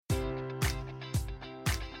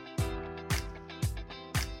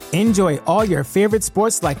Enjoy all your favorite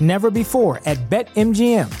sports like never before at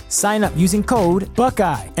BetMGM. Sign up using code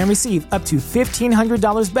Buckeye and receive up to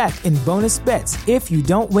 $1,500 back in bonus bets if you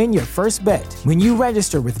don't win your first bet. When you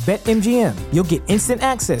register with BetMGM, you'll get instant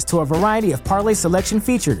access to a variety of parlay selection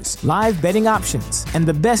features, live betting options, and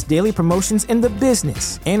the best daily promotions in the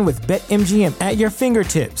business. And with BetMGM at your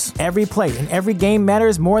fingertips, every play and every game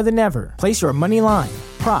matters more than ever. Place your money line,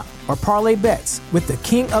 prop, or parlay bets with the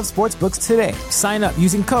king of sportsbooks today. Sign up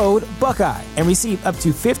using code Buckeye and receive up to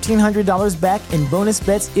 $1,500 back in bonus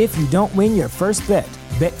bets if you don't win your first bet.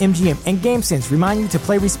 BetMGM and GameSense remind you to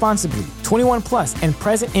play responsibly. 21 plus and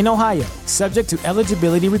present in Ohio, subject to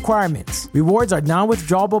eligibility requirements. Rewards are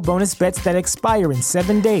non-withdrawable bonus bets that expire in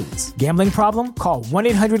 7 days. Gambling problem? Call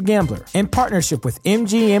 1-800-GAMBLER. In partnership with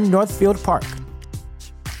MGM Northfield Park.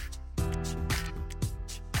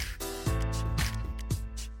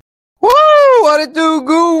 What it do,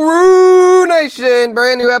 Guru Nation?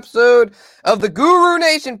 Brand new episode of the Guru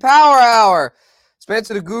Nation Power Hour.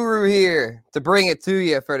 Spencer the Guru here to bring it to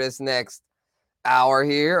you for this next hour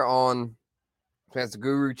here on Spencer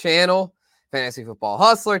Guru channel, Fantasy Football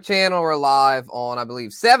Hustler channel. We're live on, I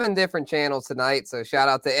believe, 7 different channels tonight. So shout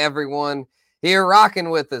out to everyone here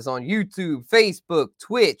rocking with us on YouTube, Facebook,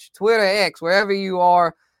 Twitch, Twitter, X, wherever you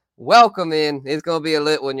are. Welcome in. It's going to be a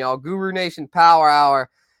lit one, y'all. Guru Nation Power Hour.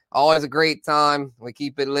 Always a great time. We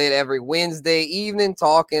keep it lit every Wednesday evening,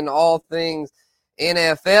 talking all things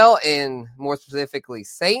NFL and more specifically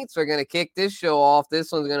Saints. We're going to kick this show off.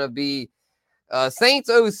 This one's going to be Saints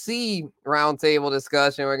OC roundtable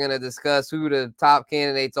discussion. We're going to discuss who the top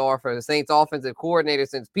candidates are for the Saints offensive coordinator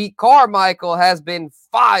since Pete Carmichael has been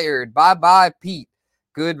fired. Bye-bye, Pete.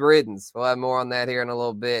 Good riddance. We'll have more on that here in a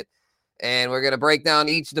little bit. And we're going to break down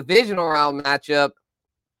each divisional round matchup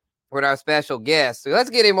with our special guest. So let's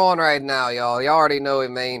get him on right now, y'all. Y'all already know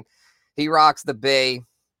him, man. He rocks the Bay.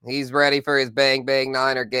 He's ready for his Bang Bang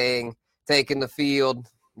Niner gang taking the field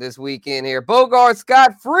this weekend here. Bogart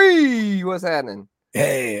Scott Free. What's happening?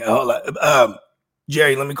 Hey, hold on.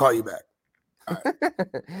 Jerry, let me call you back.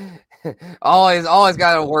 All right. always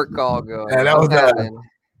got a work call going. Yeah,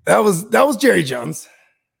 that was Jerry Jones.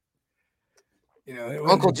 You know,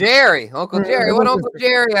 Uncle Jerry. What Uncle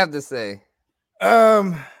Jerry have to say?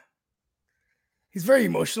 He's very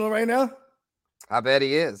emotional right now. I bet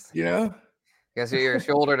he is. You know? Guess you're your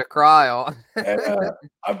shoulder to cry on. And,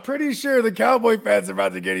 I'm pretty sure the Cowboy fans are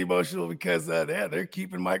about to get emotional because they're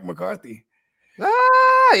keeping Mike McCarthy.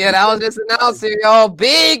 Yeah, that was just announced here, y'all.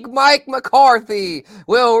 Big Mike McCarthy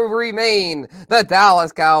will remain the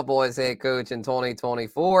Dallas Cowboys head coach in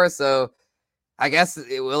 2024. So I guess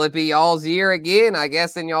will it be y'all's year again? I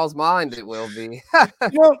guess in y'all's mind it will be.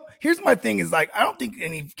 Here's my thing is like I don't think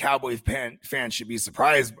any Cowboys fan should be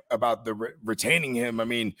surprised about the retaining him. I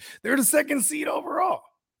mean, they're the 2nd seed overall.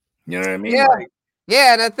 You know what I mean? Yeah.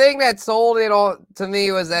 Yeah, and the thing that sold it all to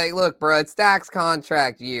me was that, look, bro, it's Dak's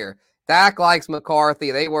contract year. Dak likes McCarthy.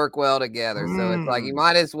 They work well together. So it's like you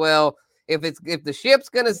might as well, if the ship's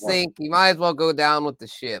gonna sink, you might as well go down with the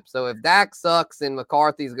ship. So if Dak sucks and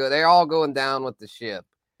McCarthy's good, they're all going down with the ship.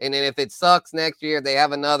 And then if it sucks next year, they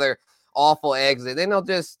have another awful exit, then they'll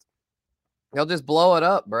just blow it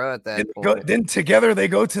up, bro. At that point, then together they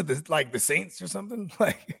go to the Saints or something.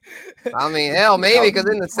 Like, I mean, hell, maybe because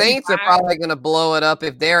then the Saints are probably gonna blow it up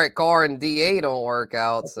if Derek Carr and DA don't work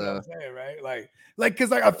out. That's so what I'm saying, right,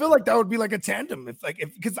 because I feel like that would be like a tandem if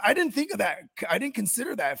because I didn't think of that. I didn't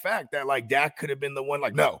consider that fact that like Dak could have been the one.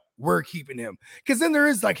 Like, no, we're keeping him because then there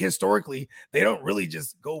is like historically they don't really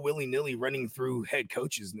just go willy nilly running through head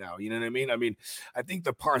coaches now. You know what I mean? I mean, I think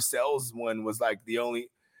the Parcells one was like the only.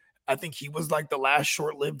 I think he was like the last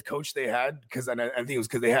short-lived coach they had because I think it was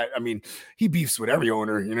because they had. I mean, he beefs with every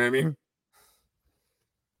owner. You know what I mean?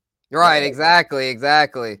 Right. Exactly.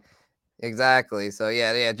 So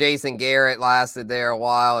yeah. Jason Garrett lasted there a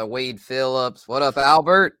while. And Wade Phillips. What up,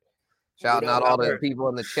 Albert? Shouting out all the people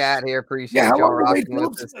in the chat here. Appreciate y'all rocking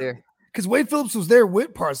with us here. Because Wade Phillips was there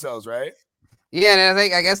with Parcells, right? Yeah, and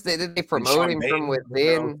I guess they promote him from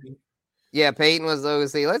within. Yeah, Peyton was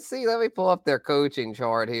OC. Let's see. Let me pull up their coaching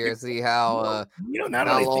chart here. See how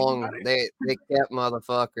long they kept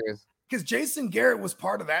motherfuckers. Because Jason Garrett was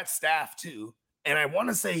part of that staff too. And I want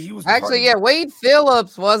to say he was actually, Wade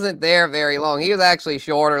Phillips wasn't there very long. He was actually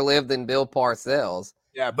shorter lived than Bill Parcells.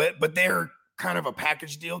 Yeah, but they're kind of a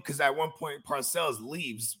package deal because at one point Parcells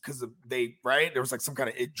leaves because there was like some kind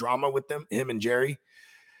of drama with him and Jerry.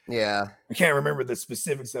 Yeah, I can't remember the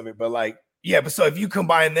specifics of it, but like, yeah. But so if you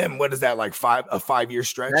combine them, what is that like a 5-year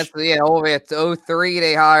stretch? That's over at 03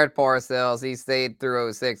 they hired Parcells. He stayed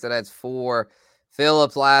through 06, so that's 4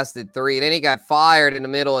 Phillips lasted 3. Then he got fired in the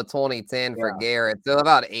middle of 2010 for Garrett. So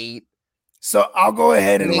about 8. So I'll go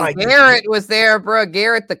ahead and like Garrett was there, bro.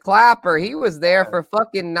 Garrett the Clapper. He was there for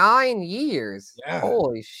fucking 9 years. Yeah.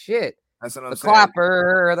 Holy shit. That's what I'm saying.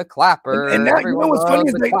 The Clapper. And now, you know what's funny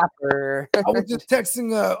is like, Clapper. I was just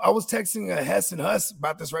texting Hess and Huss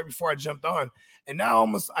about this right before I jumped on. And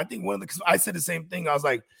now I think because I said the same thing. I was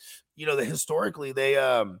like, you know, that historically they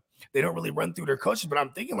don't really run through their coaches, but I'm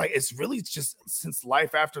thinking like it's really just since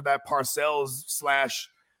life after that Parcells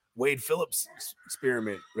 / Wade Phillips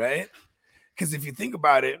experiment, right? Because if you think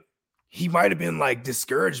about it, he might have been like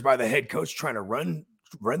discouraged by the head coach trying to run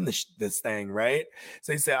this thing, right?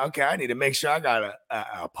 So he said, okay, I need to make sure I got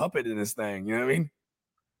a puppet in this thing. You know what I mean?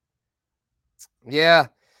 Yeah.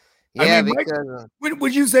 Yeah, I mean, because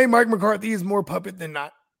would you say Mike McCarthy is more puppet than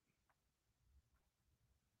not?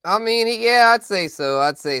 I mean, I'd say so.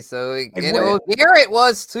 And Garrett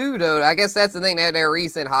was too, though. I guess that's the thing, that their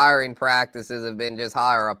recent hiring practices have been just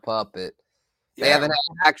hire a puppet. They haven't had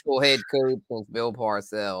an actual head coach since Bill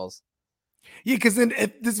Parcells. Yeah, because then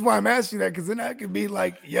this is why I'm asking that, because then that could be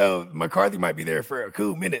like, yo, McCarthy might be there for a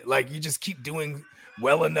cool minute. Like, you just keep doing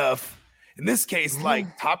well enough. In this case,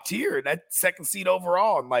 like top tier, that second seed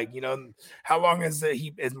overall. And like, you know, how long has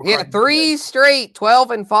McCarthy? Yeah, 3 straight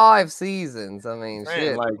 12-5 seasons. I mean,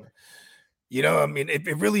 shit. Like, you know, I mean,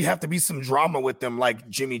 it really have to be some drama with them, like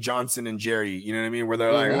Jimmy Johnson and Jerry. You know what I mean? Where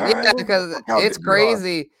they're like, yeah, because it's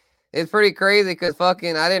crazy. It's pretty crazy because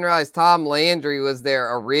fucking I didn't realize Tom Landry was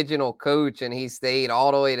their original coach and he stayed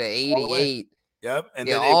all the way to 88. Yep. And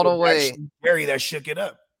then all the way. Jerry that shook it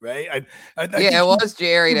up, right? I it was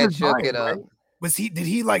Jerry that shook it up. Right?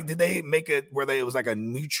 Did they make it where it was like a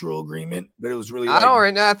mutual agreement? But it was really I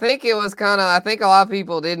don't know. I think it was I think a lot of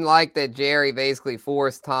people didn't like that Jerry basically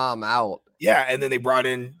forced Tom out. Yeah, and then they brought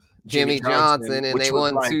in Jimmy Johnson and they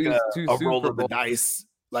won like two Super roll of the Bowls. dice.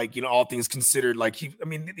 Like, you know, all things considered, like he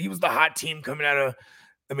was the hot team coming out of,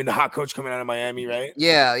 the hot coach coming out of Miami, right?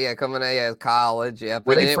 Yeah, coming out of college, yeah.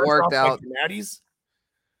 But it worked out. Natties?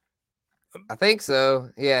 I think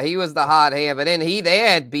so. Yeah, he was the hot hand, but then they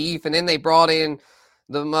had beef, and then they brought in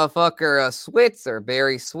the motherfucker Switzer,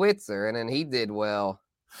 Barry Switzer, and then he did well.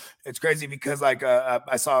 It's crazy because like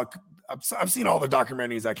I've seen all the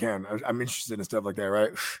documentaries I can. I'm interested in stuff like that,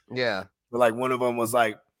 right? Yeah. But like one of them was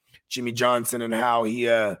like Jimmy Johnson and how he, you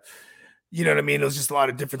know what I mean? It was just a lot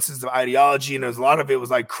of differences of ideology, and there's a lot of it was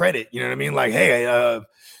like credit. You know what I mean? Like, hey,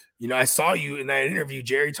 you know, I saw you in that interview,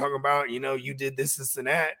 Jerry, talking about, you know, you did this, and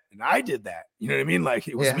that, and I did that. You know what I mean? Like,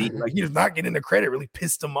 it was me. Like, he was not getting the credit, really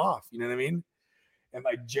pissed him off. You know what I mean? And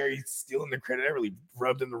like Jerry stealing the credit, that really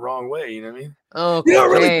rubbed him the wrong way. You know what I mean? Oh, you know,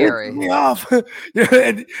 really pissed me off.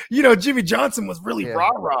 And you know, Jimmy Johnson was really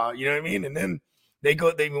rah. You know what I mean? And then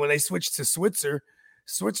when they switched to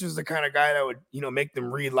Switzer's the kind of guy that would, you know, make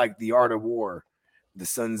them read like The Art of War, the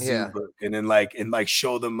Sun Tzu book, and then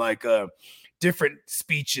show them like different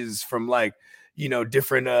speeches from like, you know,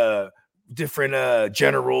 different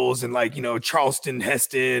generals, and like, you know, Charleston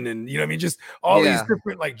Heston, and you know what I mean, just all these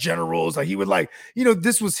different like generals. Like he would like, you know,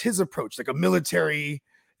 this was his approach, like a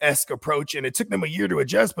military-esque approach, and it took them a year to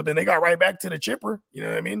adjust, but then they got right back to the chipper. You know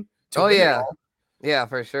what I mean? Yeah,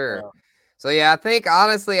 for sure. So yeah, I think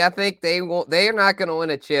they're not going to win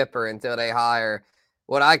a chipper until they hire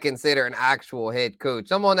what I consider an actual head coach,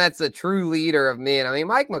 someone that's a true leader of men. I mean,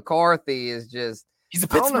 Mike McCarthy is he's a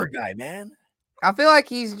Pittsburgh guy, man. I feel like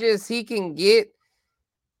he can get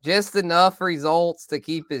just enough results to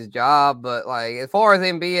keep his job, but like as far as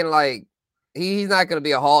him being like, he's not going to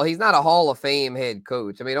be he's not a Hall of Fame head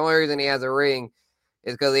coach. I mean, the only reason he has a ring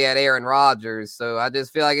is because he had Aaron Rodgers. So I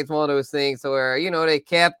just feel like it's one of those things where, you know, they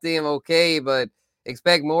kept him okay, but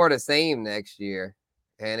expect more of the same next year.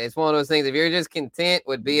 And it's one of those things, if you're just content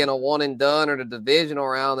with being a one and done or the divisional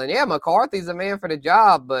round, then yeah, McCarthy's a man for the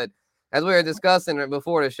job. But as we were discussing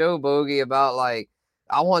before the show, Bogey, about like,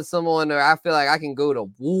 I want someone that I feel like I can go to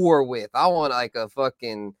war with. I want like a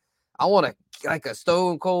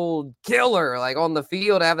stone cold killer, like on the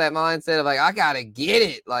field, have that mindset of like, I gotta get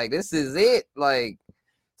it. Like, this is it. Like,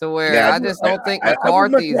 to where I just don't think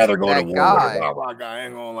McCarthy's that guy. I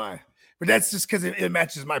ain't gonna lie. But that's just because it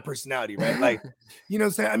matches my personality, right? Like, you know what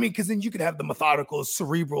I'm saying? I mean, because then you could have the methodical,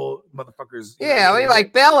 cerebral motherfuckers. Yeah, I mean,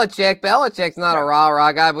 like Belichick. Belichick's not a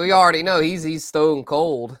rah-rah guy, but we already know he's stone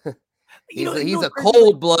cold. He's a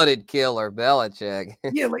cold-blooded killer, Belichick.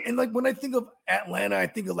 Yeah, like when I think of Atlanta, I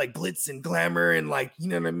think of like glitz and glamour and like, you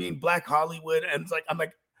know what I mean, Black Hollywood, and it's like I'm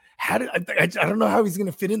like, I don't know how he's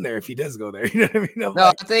gonna fit in there if he does go there. You know what I mean?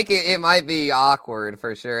 I think it might be awkward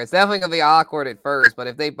for sure. It's definitely gonna be awkward at first, but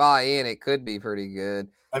if they buy in, it could be pretty good.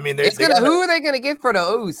 I mean, who are they gonna get for the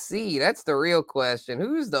OC? That's the real question.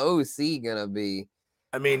 Who's the OC gonna be?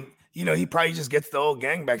 I mean, he probably just gets the old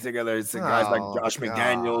gang back together. It's guys like Josh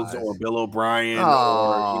McDaniels or Bill O'Brien, or you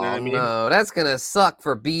know what I mean. No, that's gonna suck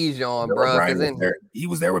for Bijan, bro. Because he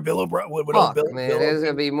was there with Bill O'Brien. Fuck, man, there's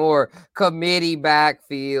gonna be more committee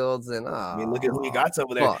backfields, and I mean, look at who he got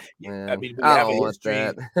over there. Fuck, man. I mean, I don't want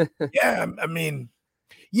that. Yeah, I mean.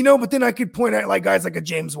 But then I could point out like guys like a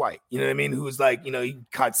James White, you know what I mean? Who's like, he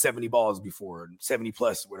caught 70 balls before, 70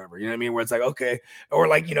 plus, whatever, you know what I mean? Where it's like, okay. Or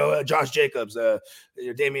like, Josh Jacobs,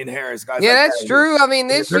 Damian Harris, guys. Yeah, like that's true. I mean,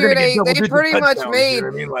 this year they pretty much made you know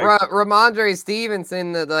I mean? Like, Ramondre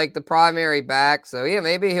Stevenson the primary back. So yeah,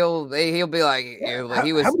 maybe he'll be like,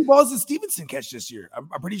 he was. How many balls did Stevenson catch this year? I'm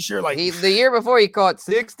pretty sure like the year before he caught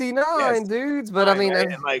 69 dudes, but I mean,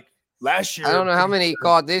 and like last year, I don't know how many he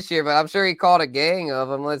caught this year, but I'm sure he caught a gang of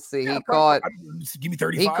them. Let's see. He caught. Give me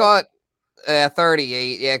 35. He caught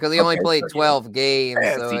 38. Yeah, because he only played 12 games.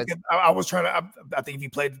 Yeah, so I was trying to. I think if he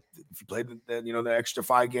played the extra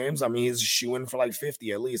 5 games, I mean, he's shooing for like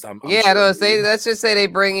 50 at least. I'm sure. Let's just say they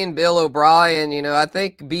bring in Bill O'Brien. I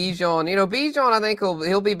think Bijan. Bijan. I think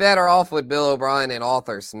he'll be better off with Bill O'Brien than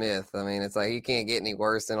Arthur Smith. I mean, it's like you can't get any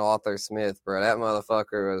worse than Arthur Smith, bro. That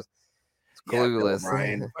motherfucker was clueless.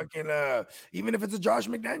 Fucking even if it's a Josh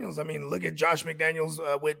McDaniels, I mean, look at Josh McDaniels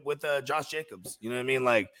with Josh Jacobs. You know what I mean?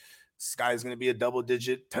 Like, this guy's gonna be a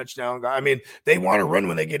double-digit touchdown guy. I mean, they want to run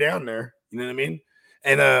when they get down there. You know what I mean?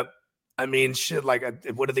 And I mean, shit. Like,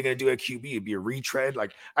 what are they gonna do at QB? It'd be a retread.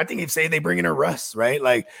 Like, I think if they bring in a Russ, right?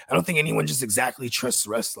 Like, I don't think anyone just exactly trusts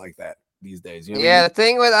Russ like that these days. You know what I mean? The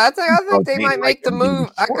thing with I think they might make the move.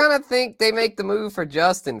 I kind of think they make the move for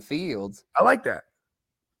Justin Fields. I like that.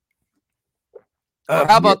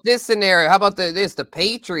 How about this scenario? How about the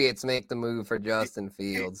Patriots make the move for Justin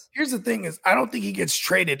Fields? Here's the thing: is I don't think he gets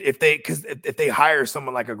traded if they hire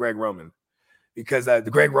someone like a Greg Roman, because the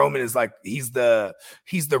Greg Roman is like he's the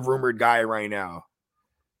rumored guy right now.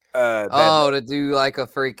 To do like a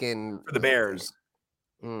freaking for the Bears.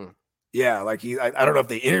 Mm. Yeah, like I don't know if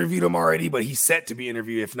they interviewed him already, but he's set to be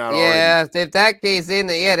interviewed. If not, already. If that case then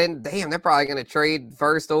damn, they're probably gonna trade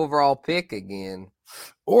first overall pick again.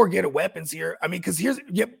 Or get a weapons here. I mean, because here's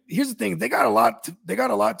the thing: they got a lot to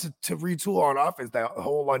retool on offense. That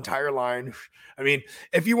whole entire line. I mean,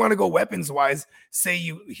 if you want to go weapons wise, say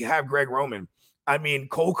you have Greg Roman. I mean,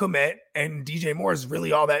 Cole Kmet and DJ Moore is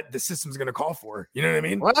really all that the system's going to call for. You know what I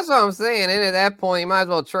mean? Well, that's what I'm saying. And at that point, you might as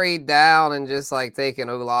well trade down and just like take an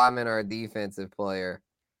O-lineman or a defensive player.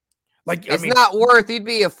 Like, it's not worth. He'd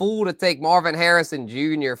be a fool to take Marvin Harrison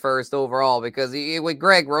Jr. first overall because with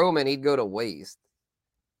Greg Roman, he'd go to waste.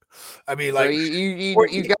 I mean, like, so you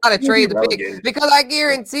got to trade the pick because I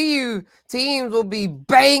guarantee you teams will be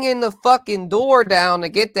banging the fucking door down to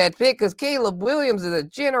get that pick because Caleb Williams is a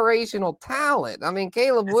generational talent. I mean,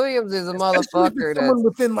 Caleb Williams is a motherfucker that's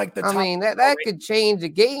within like the. I mean, that could change the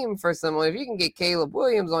game for someone if you can get Caleb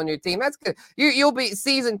Williams on your team. That's good. You'll be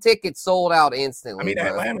season tickets sold out instantly. I mean,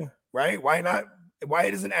 Atlanta, right? Why not?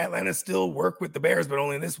 Why doesn't Atlanta still work with the Bears, but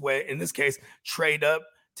only in this way? In this case, trade up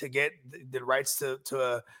to get the rights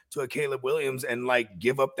to a Caleb Williams and like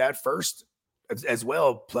give up that first as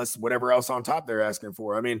well, plus whatever else on top they're asking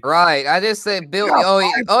for. I mean, right. I just said Bill.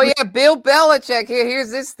 Bill Belichick.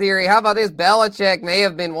 Here's this theory. How about this? Belichick may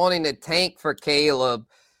have been wanting to tank for Caleb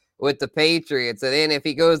with the Patriots, and then if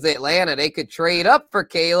he goes to Atlanta, they could trade up for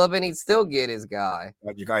Caleb, and he'd still get his guy.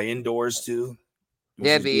 Your guy indoors too.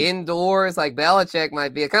 Yeah, be indoors. Like Belichick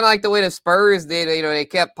might be kind of like the way the Spurs did. They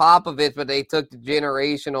kept Popovich, but they took the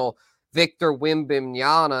generational Victor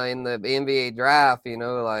Wembanyama in the NBA draft.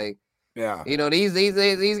 Yeah.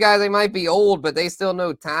 These guys, they might be old, but they still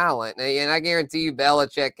know talent. And I guarantee you,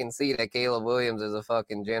 Belichick can see that Caleb Williams is a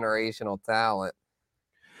fucking generational talent.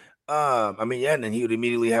 I mean, yeah, and then he would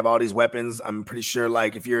immediately have all these weapons. I'm pretty sure,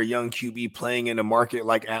 like, if you're a young QB playing in a market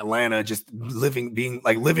like Atlanta, just living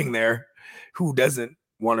there. Who doesn't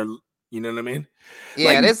want to, you know what I mean?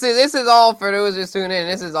 Yeah, like, this is all for those just tuning in.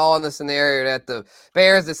 This is all in the scenario that the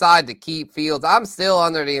Bears decide to keep Fields. I'm still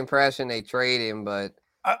under the impression they trade him, but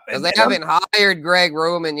they haven't hired Greg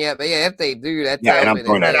Roman yet. But yeah, if they do, that's and I'm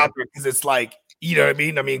throwing that out there because it's like, you know what I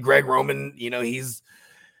mean? I mean, Greg Roman, he's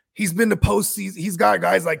been to postseason. He's got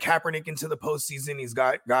guys like Kaepernick into the postseason. He's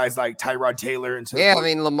got guys like Tyrod Taylor into. Yeah, I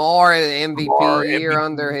mean Lamar and MVP year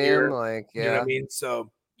under him. Like, yeah, you know what I mean.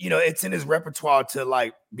 So. It's in his repertoire to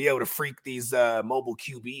like be able to freak these mobile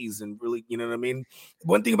QBs and really, you know what I mean?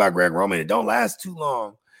 One thing about Greg Roman, it don't last too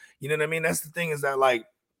long. You know what I mean? That's the thing is that like,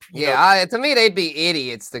 to me, they'd be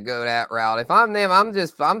idiots to go that route. If I'm them,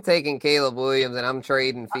 I'm taking Caleb Williams and I'm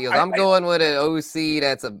trading Fields. I'm going with an OC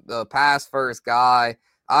that's a pass first guy.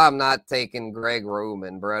 I'm not taking Greg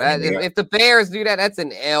Roman, bro. I mean, If the Bears do that, that's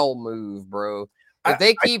an L move, bro. If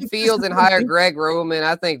they I keep think Fields and hire Greg Roman,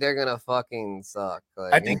 I think they're gonna fucking suck.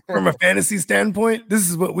 I think from a fantasy standpoint, this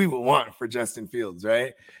is what we would want for Justin Fields,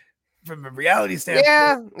 right? From a reality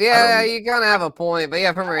standpoint, yeah, you kind of have a point, but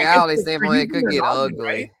yeah, from a reality standpoint, it could get ugly.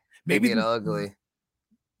 Right? Maybe get ugly.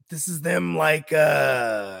 This is them like,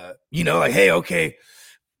 like, hey, okay,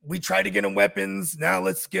 we try to get him weapons. Now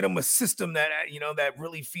let's get him a system that that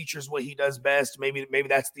really features what he does best. Maybe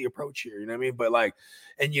that's the approach here. You know what I mean? But like,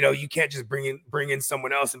 and you can't just bring in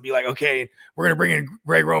someone else and be like, okay, we're gonna bring in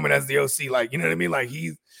Greg Roman as the OC. Like, you know what I mean? Like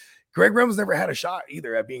Greg Roman's never had a shot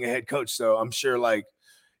either at being a head coach. So I'm sure, like,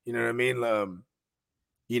 you know what I mean?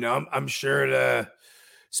 I'm sure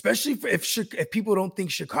especially if people don't think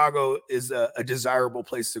Chicago is a desirable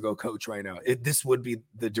place to go coach right now, this would be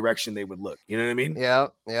the direction they would look. You know what I mean? Yeah.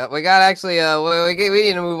 We got actually we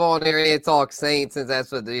need to move on here and talk Saints, since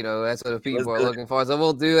that's what the people are looking for. So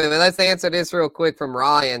we'll do it. But let's answer this real quick from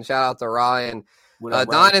Ryan. Shout out to Ryan.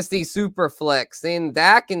 Dynasty Superflex in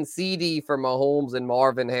Dak and CD for Mahomes and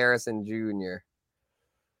Marvin Harrison Jr.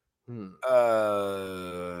 I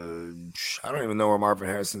don't even know where Marvin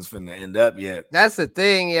Harrison's finna end up yet. That's the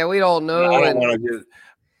thing. Yeah, we don't know. I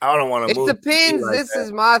don't want to. It depends. This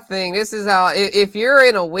is my thing. This is how. If you're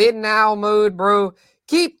in a win now mode, bro,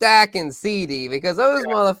 keep Dak and CD, because those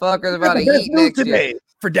motherfuckers are about to eat next year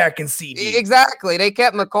for Dak and CD. Exactly. They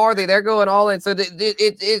kept McCarthy. They're going all in. So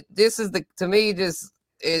this is to me, just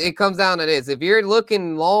it comes down to this. If you're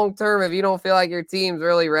looking long term, if you don't feel like your team's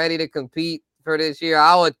really ready to compete for this year,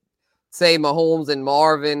 I would say Mahomes and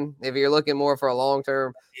Marvin if you're looking more for a long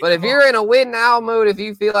term. But if you're in a win now mode, if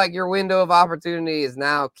you feel like your window of opportunity is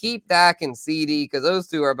now, keep Dak and CD, because those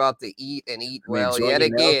two are about to eat well yet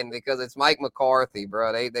again, because it's Mike McCarthy,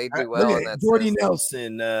 bro. They do well in that. Jordy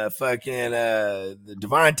Nelson, the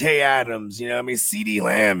Devontae Adams, CD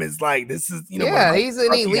Lamb is like, this is, he's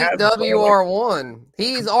an elite WR1.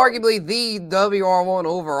 He's arguably the WR1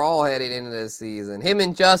 overall headed into this season. Him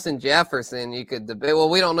and Justin Jefferson, you could debate. Well,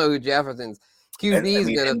 we don't know who Jefferson's QB is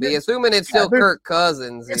going to be, assuming it's still Kirk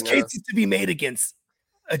Cousins. There's cases to be made against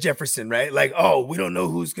a Jefferson, right? Like, oh, we don't know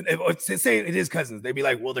who's going to say it is Cousins. They'd be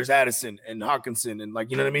like, well, there's Addison and Hawkinson, and like,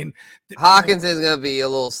 you know what I mean? Hawkins is going to be a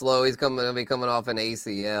little slow. He's going to be coming off an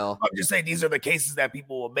ACL. I'm just saying these are the cases that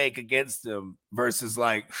people will make against him versus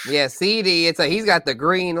like, CD. He's got the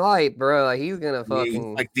green light, bro. Like, he's going to fucking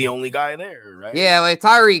he's like the only guy there, right? Yeah, like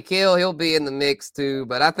Tyreek Hill, he'll be in the mix too.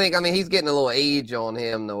 But I think, he's getting a little age on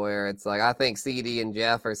him to where it's like, I think CD and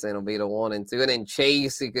Jefferson will be the 1 and 2, and then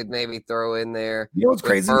Chase he could maybe throw in there. You know what's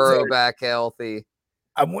crazy? Burrow back healthy.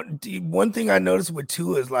 One thing I noticed with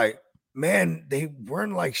Tua is like, man, they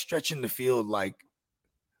weren't like stretching the field like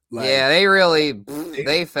yeah, they really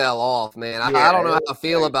they fell off, man. I don't know how I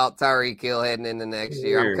feel about Tyreek Hill heading into next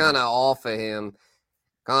year. I'm kind of off of him.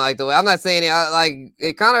 Kind of like the way I'm not saying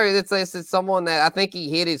it's someone that I think he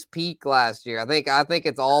hit his peak last year. I think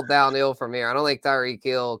it's all downhill from here. I don't think Tyreek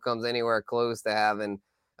Hill comes anywhere close to having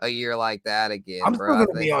a year like that again. I'm still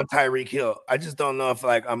gonna be on Tyreek Hill. I just don't know if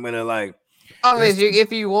I'm gonna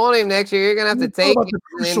if you want him next year, you're gonna have to take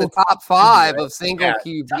him in the top 5 of single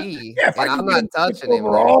QB. Yeah, I'm not touching him.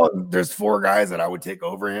 Overall, there's 4 guys that I would take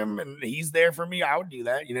over him, and he's there for me. I would do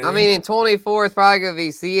that. In 24, it's probably gonna be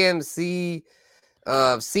CMC,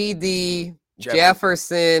 CD,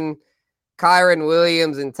 Jefferson, Kyron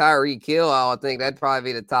Williams, and Tyreek Hill. I would think that'd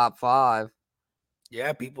probably be the top 5.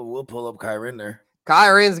 Yeah, people will pull up Kyron there.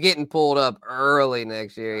 Kyron's getting pulled up early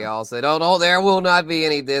next year, y'all. So don't there will not be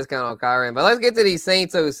any discount on Kyron. But let's get to these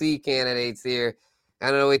Saints OC candidates here.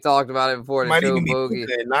 I know we talked about it before the show, Bogey.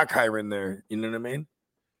 Not Kyron there. You know what I mean?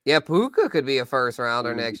 Yeah, Puka could be a first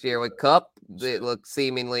rounder next year. With Cup, it looks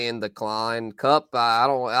seemingly in decline. Cup, I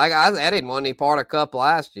didn't want any part of Cup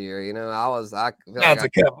last year. I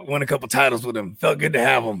won a couple titles with him. Felt good to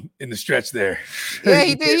have him in the stretch there. Yeah,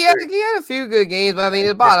 he did. He had a few good games, but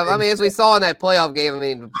the bottom. As we saw in that playoff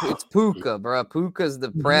game, it's Puka, bro. Puka's the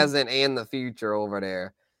present and the future over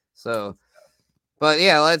there. So. But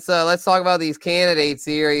yeah, let's talk about these candidates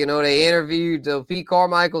here. They interviewed. Pete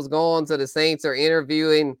Carmichael's gone, so the Saints are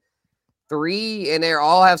interviewing 3, and they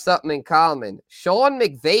all have something in common. Sean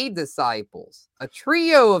McVay disciples. A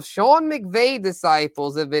trio of Sean McVay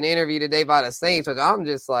disciples have been interviewed today by the Saints, which I'm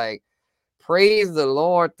just like, praise the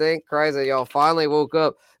Lord, thank Christ that y'all finally woke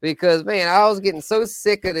up. Because, man, I was getting so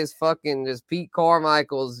sick of this fucking just Pete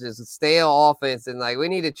Carmichael's just stale offense, and like, we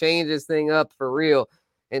need to change this thing up for real.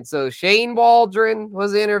 And so Shane Waldron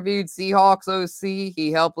was interviewed, Seahawks OC.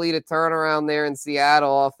 He helped lead a turnaround there in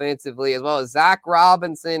Seattle offensively, as well as Zach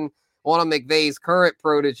Robinson one of McVay's current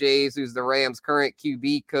proteges, who's the Rams' current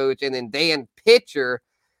QB coach, and then Dan Pitcher,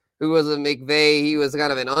 who was a McVay. He was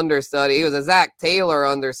kind of an understudy. He was a Zach Taylor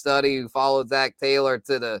understudy who followed Zach Taylor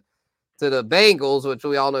to the Bengals, which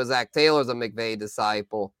we all know Zach Taylor's a McVay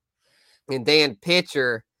disciple. And Dan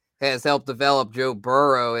Pitcher has helped develop Joe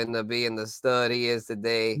Burrow into being the stud he is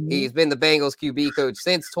today. Mhm. He's been the Bengals QB coach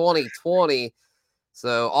since 2020.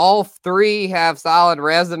 So all three have solid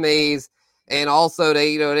resumes. And also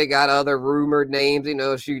they got other rumored names,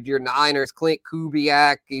 shoot, your Niners, Clint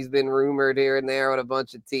Kubiak. He's been rumored here and there with a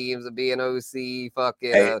bunch of teams of being OC.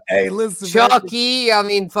 Fucking hey, listen, Chucky. Man. I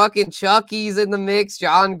mean, fucking Chucky's in the mix.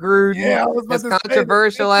 John Gruden. Yeah, as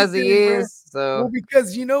controversial as he is. So, well,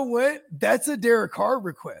 because you know what? That's a Derek Carr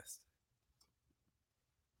request.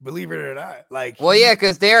 Believe it or not. Yeah,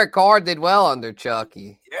 because Derek Carr did well under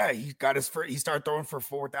Chucky. Yeah, he got his first. He started throwing for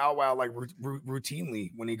fourth out wow routinely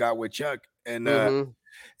when he got with Chuck, and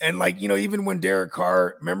even when Derek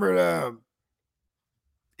Carr, remember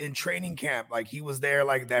in training camp, he was there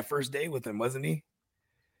that first day with him, wasn't he?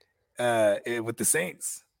 With the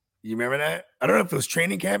Saints. You remember that? I don't know if it was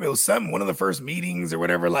training camp. It was one of the first meetings or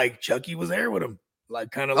whatever. Chucky was there with him,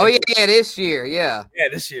 this year, yeah,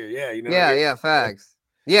 this year, yeah, yeah, facts.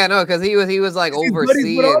 Yeah, no, because he was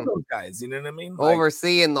overseeing all those guys, you know what I mean?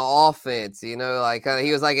 Overseeing the offense, he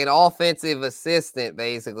was like an offensive assistant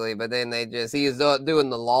basically, but then he was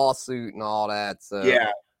doing the lawsuit and all that. So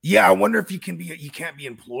yeah. I wonder if he can't be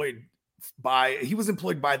employed he was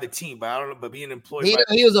employed by the team, but I don't know, but being employed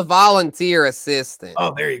he was a volunteer assistant.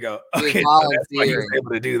 Oh, there you go. Okay, so that's why he was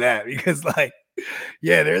able to do that because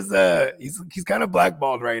he's kind of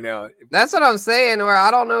blackballed right now. That's what I'm saying. Where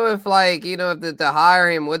I don't know if if to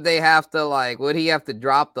hire him, would he have to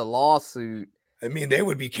drop the lawsuit? I mean, they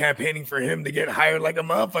would be campaigning for him to get hired like a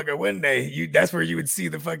motherfucker, wouldn't they? That's where you would see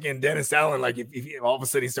the fucking Dennis Allen. If all of a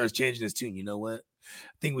sudden he starts changing his tune, you know what?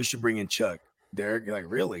 I think we should bring in Chuck. Derek, you're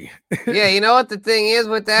really? Yeah, you know what the thing is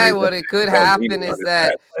with that? What it could happen is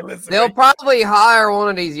that they'll probably hire one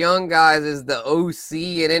of these young guys as the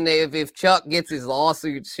OC, and then if Chuck gets his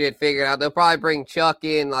lawsuit shit figured out, they'll probably bring Chuck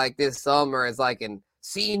in this summer as an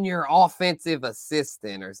senior offensive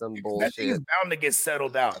assistant or some bullshit. That thing is bound to get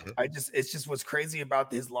settled out. It's just what's crazy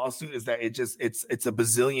about his lawsuit is that it's a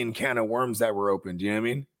bazillion can of worms that were opened. You know what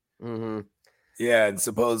I mean? Mm-hmm. Yeah, and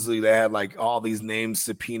supposedly they had all these names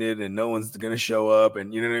subpoenaed, and no one's gonna show up,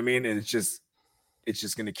 and you know what I mean. And it's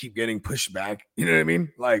just gonna keep getting pushed back. You know what I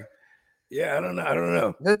mean? Yeah, I don't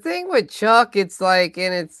know. The thing with Chuck, and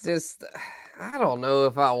it's just, I don't know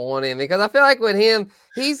if I want him because I feel like with him,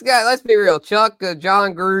 he's got. Let's be real, Chuck,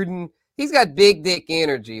 John Gruden, he's got big dick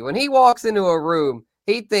energy. When he walks into a room,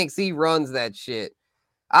 he thinks he runs that shit.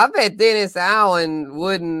 I bet Dennis Allen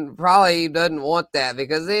doesn't want that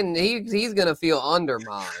because then he's going to feel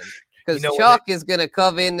undermined because Chuck is going to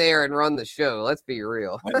come in there and run the show. Let's be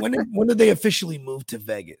real. When did they officially move to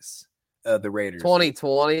Vegas? The Raiders.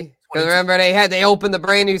 2020. Because remember they opened the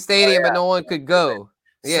brand new stadium, but no one could go.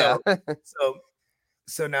 Yeah.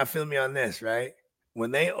 So now fill me on this, right?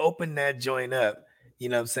 When they opened that joint up, you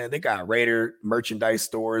know what I'm saying? They got Raider merchandise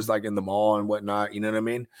stores in the mall and whatnot. You know what I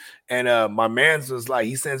mean? And my man's was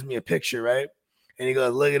he sends me a picture, right? And he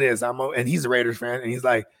goes, look at this. And he's a Raiders fan. And he's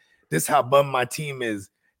like, this is how bummed my team is.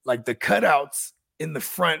 The cutouts in the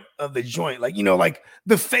front of the joint,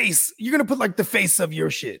 the face. You're going to put the face of your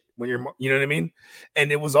shit when you know what I mean?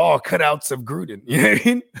 And it was all cutouts of Gruden. You know what I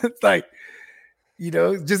mean? It's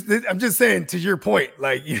I'm just saying to your point,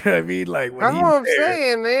 you know what I mean? When that's what I'm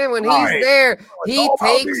saying, man. When he's there,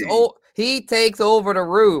 he takes over the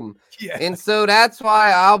room. Yeah. And so that's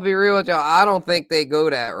why I'll be real with y'all. I don't think they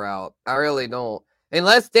go that route. I really don't.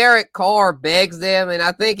 Unless Derek Carr begs them. And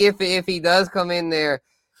I think if he does come in there,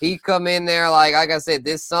 he'd come in there like I said,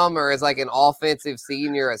 this summer as an offensive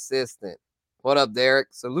senior assistant. What up, Derek?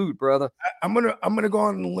 Salute, brother. I'm gonna go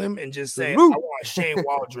on a limb and just say Salute. I want Shane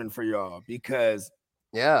Waldron for y'all because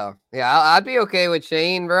I'd be okay with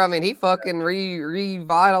Shane, bro. I mean, he fucking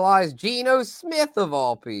revitalized Geno Smith of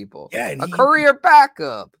all people. Yeah, a career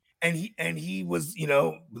backup. And he was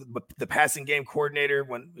the passing game coordinator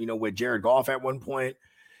when with Jared Goff at one point.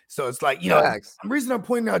 So it's the reason I'm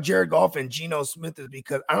pointing out Jared Goff and Geno Smith is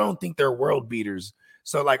because I don't think they're world beaters.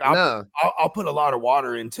 So I'll put a lot of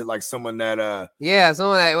water into someone that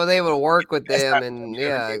someone that was able to work with them and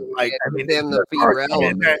them to be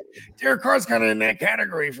relevant. Derek Carr's kind of in that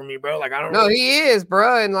category for me, bro. I don't know. He is,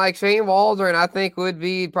 bro, and Shane Waldron I think would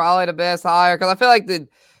be probably the best hire because I feel like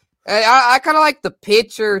I kind of like the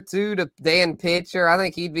pitcher too, the Dan pitcher. I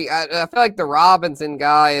think he'd be. I feel like the Robinson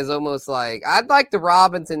guy is almost like I'd like the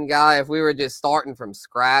Robinson guy if we were just starting from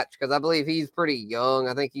scratch because I believe he's pretty young.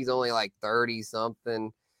 I think he's only like 30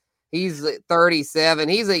 something. He's 37.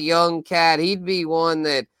 He's a young cat. He'd be one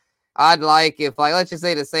that I'd like if, like, let's just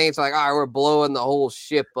say the Saints are like, all right, we're blowing the whole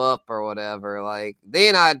ship up or whatever. Like,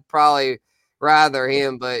 then I'd probably rather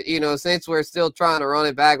him. But since we're still trying to run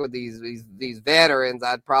it back with these veterans,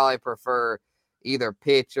 I'd probably prefer either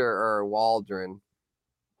pitcher or Waldron.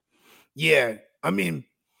 Yeah, I mean,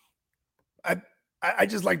 I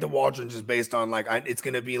just like the Waldron just based on like it's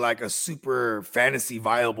gonna be like a super fantasy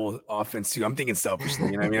viable offense too. I'm thinking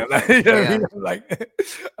selfishly, you know what I mean? I'm like,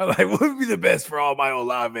 what would be the best for all my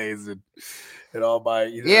Olaves and all my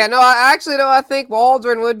Yeah, no, I think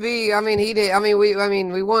Waldron would be. I mean, he did. I mean,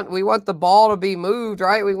 we want the ball to be moved,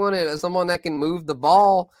 right? We wanted someone that can move the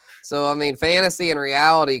ball. So I mean, fantasy and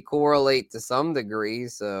reality correlate to some degree.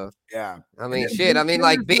 So yeah, I mean, shit. I mean,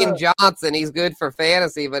 like Ben Johnson, he's good for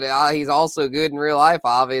fantasy, but he's also good in real life,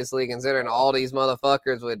 obviously, considering all these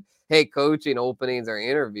motherfuckers with head coaching openings are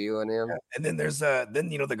interviewing him. Yeah. And then there's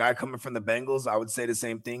the guy coming from the Bengals. I would say the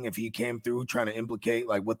same thing if he came through trying to implicate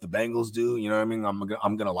like what the Bengals do. You know what I mean?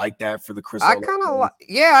 I'm gonna like that for the Chris. I kind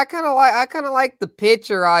of like the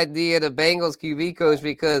pitcher idea, the Bengals QB coach,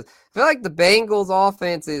 because I feel like the Bengals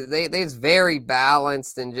offense is very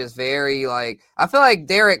balanced and just very like I feel like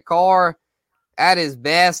Derek Carr at his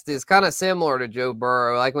best is kind of similar to Joe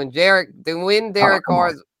Burrow. Like when Derek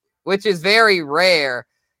Carr, which is very rare.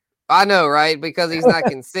 I know, right? Because he's not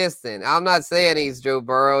consistent. I'm not saying he's Joe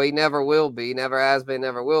Burrow. He never will be. Never has been,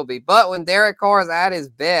 never will be. But when Derek Carr is at his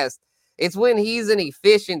best, it's when he's an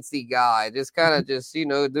efficiency guy, just kind of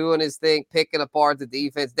doing his thing, picking apart the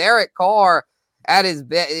defense. Derek Carr at his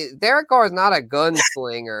best. Derek Carr is not a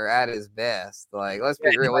gunslinger at his best. Like, let's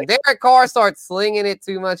be real. When Derek Carr starts slinging it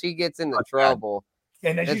too much, he gets into trouble.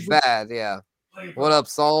 It's bad, yeah. What up,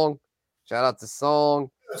 Song? Shout out to Song.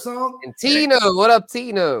 And Tino. What up,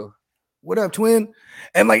 Tino? What up, twin?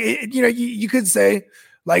 And like, you could say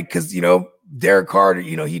like, because, Derek Carr,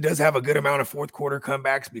 he does have a good amount of fourth quarter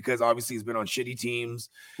comebacks because obviously he's been on shitty teams.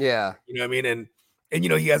 Yeah. You know what I mean? And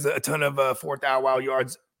he has a ton of fourth hour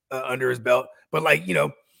yards under his belt. But like,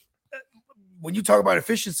 when you talk about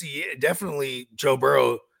efficiency, definitely Joe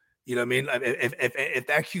Burrow, you know what I mean? If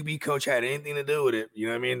that QB coach had anything to do with it, you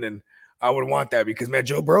know what I mean? Then I would want that because, man,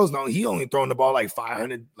 Joe Burrow's he only thrown the ball like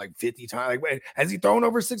 50 times. Like, wait, has he thrown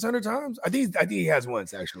over 600 times? I think he has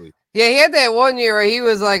once, actually. Yeah, he had that one year where he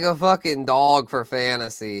was like a fucking dog for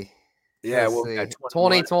fantasy. Yeah,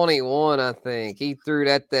 2021, I think. He threw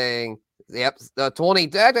that thing. Yep,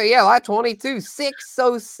 22,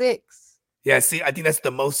 606. Yeah, see, I think that's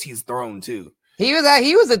the most he's thrown, too. He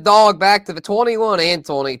was a dog back to the 21 and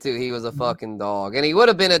 22. He was a fucking dog. And he would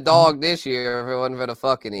have been a dog this year if it wasn't for the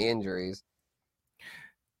fucking injuries.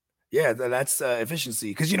 Yeah, that's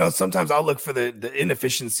efficiency. Because, sometimes I'll look for the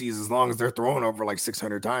inefficiencies as long as they're throwing over like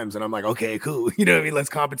 600 times. And I'm like, okay, cool. You know what I mean? Let's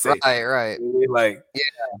compensate. Right. Like,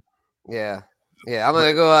 yeah. I'm going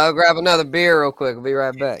to go I'll grab another beer real quick. I'll be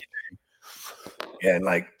right back. Yeah, and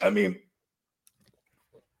like, I mean,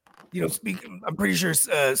 I'm pretty sure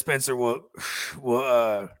Spencer will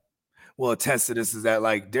attest to this. Is that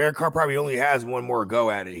like Derek Carr probably only has one more go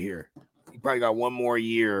at it here. He probably got one more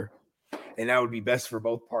year, and that would be best for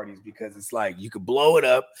both parties because it's like you could blow it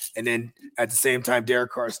up, and then at the same time,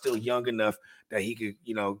 Derek Carr is still young enough that he could,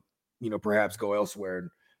 perhaps go elsewhere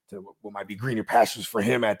to what might be greener pastures for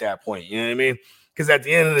him at that point. You know what I mean? Because at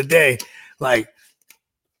the end of the day, like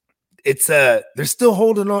it's they're still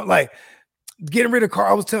holding on, like. Getting rid of Carr,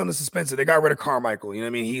 I was telling the Spencer, they got rid of Carmichael. You know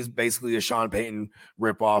what I mean? He's basically a Sean Payton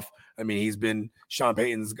ripoff. I mean, he's been Sean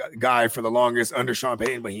Payton's guy for the longest under Sean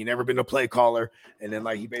Payton, but he never been a play caller. And then,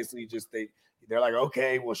 like, he basically they're like,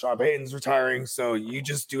 okay, well, Sean Payton's retiring, so you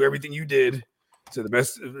just do everything you did to the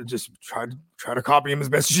best. Just try to copy him as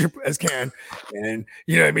best as you can. And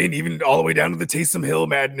you know what I mean? Even all the way down to the Taysom Hill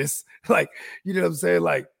madness. Like, you know what I'm saying?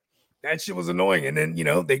 Like, that shit was annoying. And then,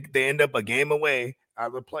 they end up a game away out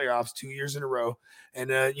of the playoffs 2 years in a row. And,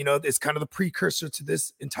 it's kind of the precursor to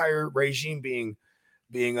this entire regime being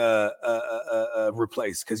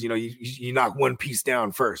replaced. Cause you knock one piece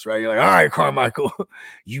down first, right? You're like, all right, Carmichael,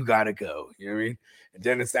 you gotta go. You know what I mean? And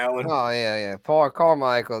Dennis Allen. Oh yeah. Poor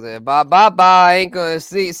Carmichael there. Bye. Ain't gonna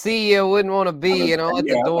see you. Wouldn't want to be, let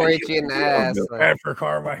the door hit you in the ass. Bad for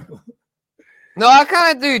Carmichael. No, I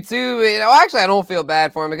kind of do too. Actually, I don't feel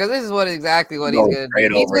bad for him because this is exactly what he's gonna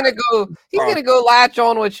do. He's gonna go latch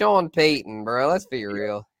on with Sean Payton, bro. Let's be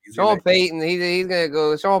real. Sean Payton, he's gonna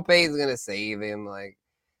go. Sean Payton's gonna save him. Like,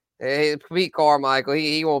 Hey, Pete Carmichael,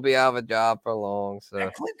 he won't be out of a job for long. So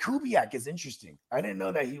Clint Kubiak is interesting. I didn't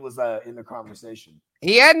know that he was in the conversation.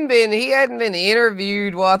 he hadn't been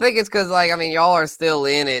interviewed. Well, I think it's because y'all are still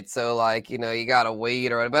in it, so you gotta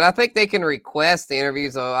wait or. But I think they can request the interview.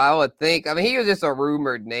 So I would think. He was just a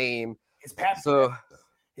rumored name. His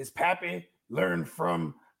pappy learned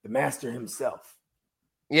from the master himself.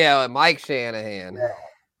 Yeah, Mike Shanahan. Yeah.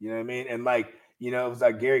 You know what I mean? And it was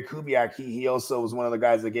like Gary Kubiak. He also was one of the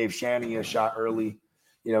guys that gave Shanny a shot early.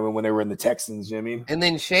 When they were in the Texans, you know what I mean? And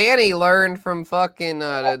then Shanny learned from fucking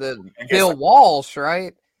Bill Walsh,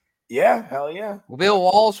 right? Yeah, hell yeah. Bill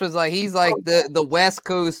Walsh was he's the West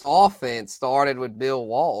Coast offense started with Bill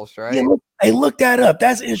Walsh, right? Yeah, hey, look that up.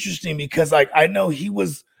 That's interesting because I know he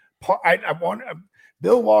was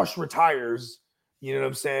Bill Walsh retires, you know what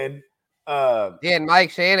I'm saying? Yeah, and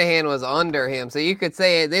Mike Shanahan was under him. So you could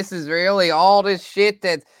say this is really all this shit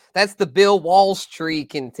that's the Bill Walsh tree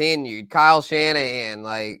continued. Kyle Shanahan,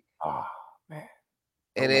 oh man.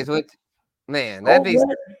 And it's what man,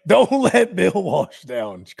 don't let Bill Walsh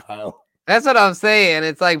down, Kyle. That's what I'm saying.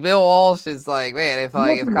 It's like Bill Walsh is man, if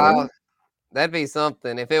Kyle, that'd be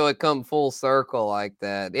something if it would come full circle like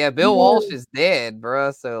that. Yeah, Bill Walsh is dead,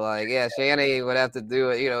 bro. So Shanahan would have to do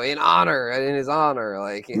it, in his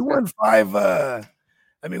honor. We won 5.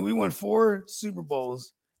 We won 4 Super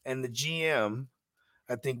Bowls, and the GM,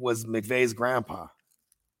 I think, was McVay's grandpa.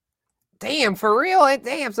 Damn, for real?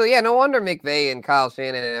 Damn. So no wonder McVay and Kyle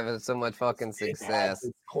Shanahan have so much fucking success.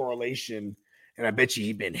 Correlation, and I bet you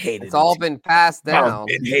he's been hated. It's all been passed down.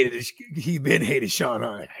 He's been hated, Sean.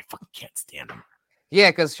 I fucking can't stand him. Yeah,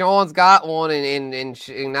 because Sean's got one,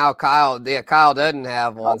 and now Kyle doesn't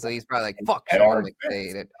have one, so he's probably fuck Sean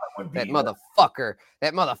McVay.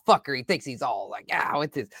 That motherfucker, he thinks he's all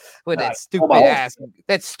with that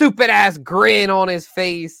stupid ass grin on his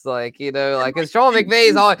face, because Sean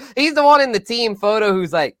McVay's he's the one in the team photo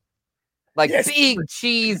who's big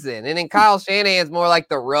cheesing, and then Kyle Shanahan's more like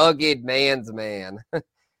the rugged man's man.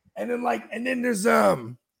 and then there's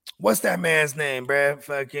what's that man's name, bruh?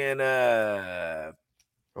 Fucking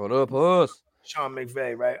what up, Huss? Sean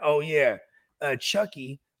McVay, right? Oh yeah,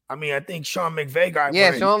 Chucky. I think Sean McVay got.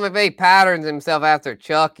 Yeah, Sean McVay patterns himself after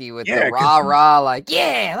Chucky with the rah-rah,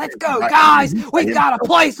 let's go, guys. We've got to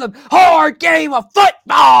play some hard game of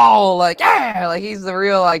football. He's the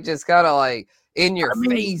real, just kind of in your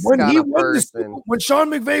face kind of person. When Sean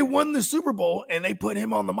McVay won the Super Bowl and they put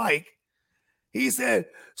him on the mic, he said,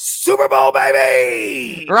 "Super Bowl,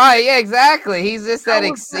 baby!" Right? Yeah, exactly. He's just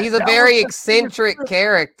he's a very eccentric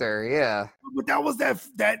character. Yeah, but that was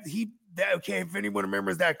okay. If anyone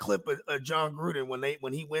remembers that clip of John Gruden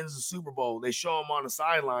when he wins the Super Bowl, they show him on the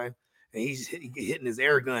sideline and he's hitting his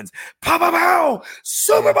air guns. Pow, pow, pow!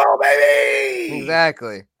 Super Bowl, baby!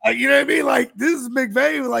 Exactly. You know what I mean? This is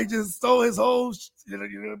McVay who just stole his whole. You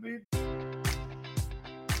know what I mean?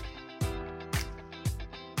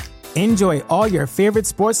 Enjoy all your favorite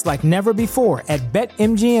sports like never before at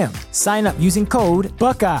BetMGM. Sign up using code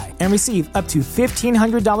Buckeye and receive up to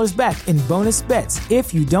 $1,500 back in bonus bets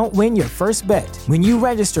if you don't win your first bet. When you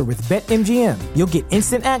register with BetMGM, you'll get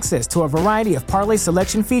instant access to a variety of parlay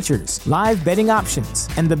selection features, live betting options,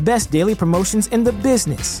 and the best daily promotions in the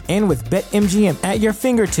business. And with BetMGM at your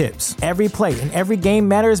fingertips, every play and every game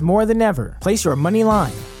matters more than ever. Place your money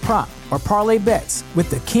line, prop, or parlay bets with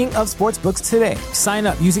the king of sportsbooks today. Sign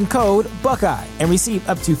up using code Buckeye and receive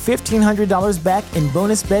up to $1,500 back in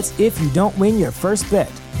bonus bets if you don't win your first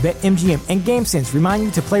bet. BetMGM and GameSense remind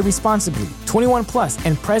you to play responsibly. 21 plus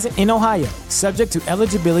and present in Ohio, subject to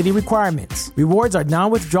eligibility requirements. Rewards are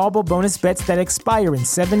non-withdrawable bonus bets that expire in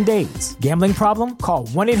 7 days. Gambling problem? Call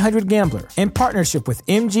 1-800-GAMBLER in partnership with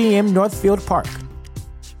MGM Northfield Park.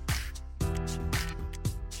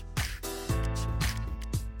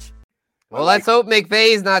 Well, let's hope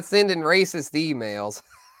McVay's not sending racist emails.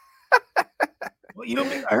 Well,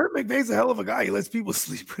 I heard McVay's a hell of a guy. He lets people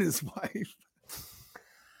sleep with his wife.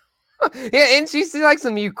 Yeah, and she's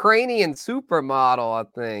some Ukrainian supermodel, I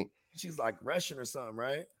think. She's Russian or something,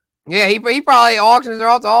 right? Yeah, he probably auctions her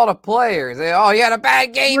out to all the players. Oh, you had a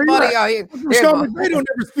bad game, buddy. Sean McVay don't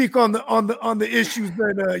ever speak on the issues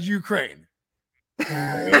in Ukraine.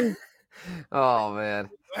 Oh man,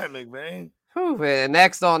 McVay. Whew, man.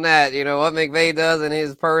 Next on that, what McVay does in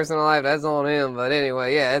his personal life, that's on him. But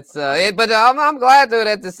anyway, yeah, it's But I'm glad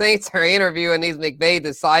that the Saints are interviewing these McVay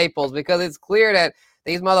disciples because it's clear that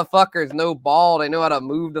these motherfuckers know ball. They know how to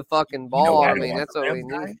move the fucking ball. That's what we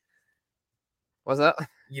need. What's that?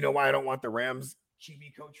 You know why I don't want the Rams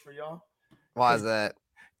QB coach for y'all? Why is that?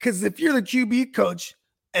 Because if you're the QB coach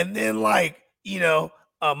and then a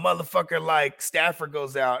motherfucker like Stafford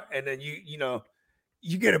goes out and then you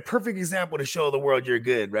you get a perfect example to show the world you're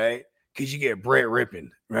good, right? Because you get Brett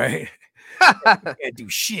Rippin, right? You can't do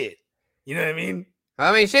shit. You know what I mean?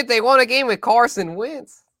 I mean, shit, they won a game with Carson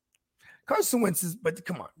Wentz. Carson Wentz is, but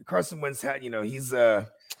come on, Carson Wentz had, he's a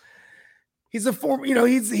former,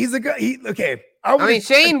 he's a guy. Okay, I mean,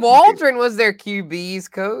 Shane Waldron was their QB's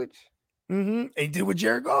coach. Mm-hmm. He did with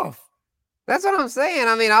Jared Goff. That's what I'm saying.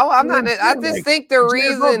 I mean, I'm not. I just think the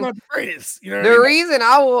reason, not the greatest. You know, the reason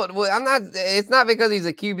I'm not. It's not because he's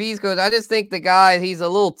a QB's coach. I just think the guy, he's a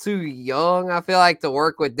little too young. I feel like to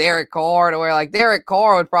work with Derek Carr, to where like Derek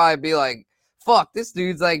Carr would probably be like, "Fuck, this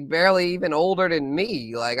dude's like barely even older than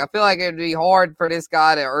me." Like, I feel like it'd be hard for this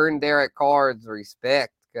guy to earn Derek Carr's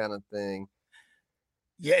respect, kind of thing.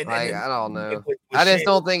 Yeah, I don't know. I just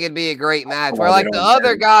don't think it'd be a great match. Where like the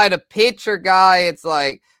other guy, the pitcher guy, it's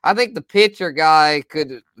like I think the pitcher guy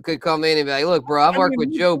could come in and be like, "Look, bro, I've worked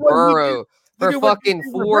with Joe Burrow for fucking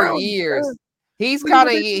 4 years. He's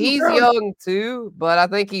young too, but I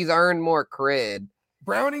think he's earned more cred."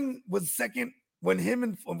 Browning was second when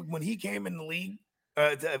he came in the league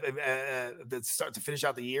to finish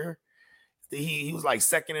out the year. He was like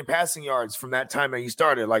second in passing yards from that time that he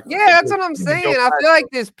started. Like, yeah, that's what I'm saying. I feel like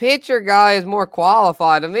this pitcher guy is more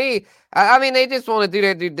qualified. To me, I mean, they just want to do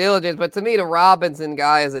their due diligence, but to me, the Robinson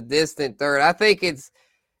guy is a distant third. I think they're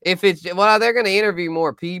going to interview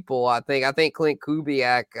more people. I think Clint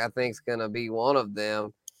Kubiak, I think, is going to be one of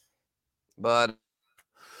them. But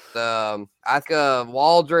I think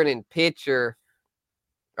Waldron and pitcher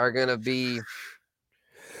are going to be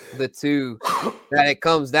the two that it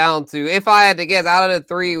comes down to. If I had to guess, out of the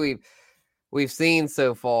three we've seen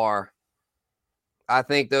so far, I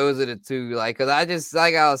think those are the two. Like, because I just,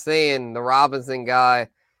 like I was saying, the Robinson guy,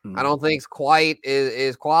 I don't think quite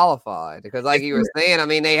is qualified. Because like you were saying, I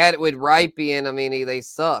mean, they had it with Ripien. I mean, they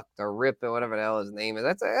sucked, or Rippin, whatever the hell his name is.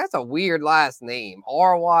 That's a weird last name.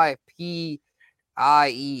 Rypien.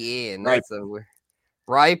 That's a weird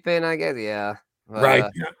Ripien, I guess. Yeah.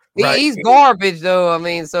 But, he's garbage, though. I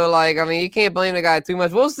mean, you can't blame the guy too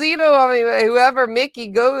much. We'll see, though. I mean, whoever Mickey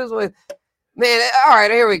goes with, man. All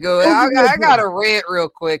right, here we go. I got to rant real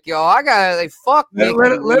quick, y'all. I got to fuck Mickey.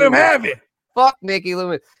 Let him have it. Fuck Mickey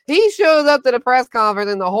Loomis. He shows up to the press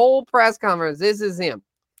conference, and the whole press conference, this is him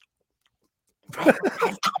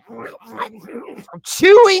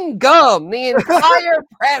chewing gum the entire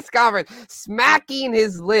press conference, smacking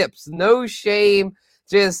his lips. No shame.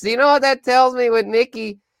 Just, you know what that tells me with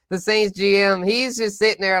Mickey, the Saints GM? He's just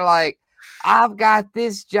sitting there like, I've got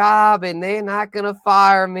this job and they're not going to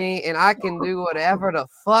fire me and I can do whatever the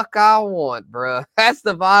fuck I want, bro. That's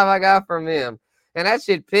the vibe I got from him. And that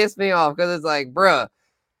shit pissed me off because it's like, bro,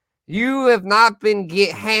 you have not been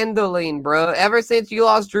handling, bro. Ever since you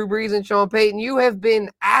lost Drew Brees and Sean Payton, you have been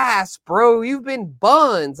ass, bro. You've been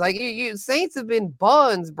buns. Like, you Saints have been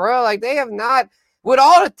buns, bro. Like, they have not. With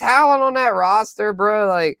all the talent on that roster, bro,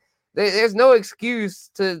 like, there's no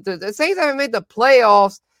excuse the Saints haven't made the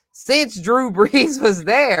playoffs since Drew Brees was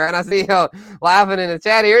there. And I see laughing in the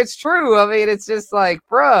chat here. It's true. I mean, it's just like,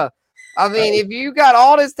 bro, I mean, if you got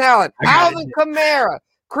all this talent, Alvin Kamara,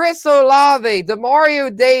 Chris Olave,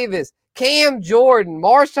 DeMario Davis, Cam Jordan,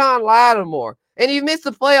 Marshawn Lattimore, and you missed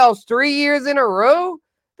the playoffs 3 years in a row,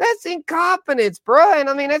 that's incompetence, bro. And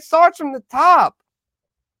I mean, it starts from the top.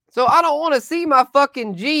 So I don't want to see my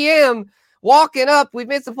fucking GM walking up. We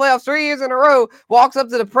missed the playoffs 3 years in a row. Walks up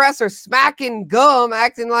to the presser, smacking gum,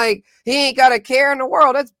 acting like he ain't got a care in the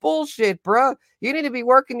world. That's bullshit, bro. You need to be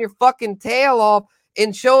working your fucking tail off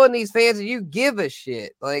and showing these fans that you give a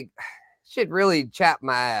shit. Like, shit really chapped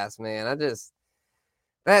my ass, man. I just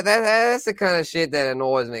that's the kind of shit that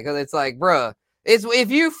annoys me because it's like, bro,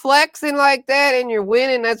 if you flexing like that and you're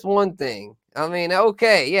winning, that's one thing. I mean,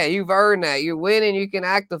 okay, yeah, you've earned that. You're winning. You can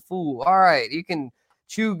act a fool. All right, you can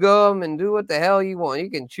chew gum and do what the hell you want. You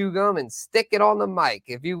can chew gum and stick it on the mic.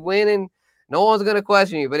 If you're winning, no one's going to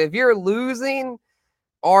question you. But if you're losing,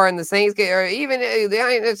 or in the Saints game, or even they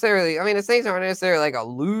aren't necessarily, I mean, the Saints aren't necessarily like a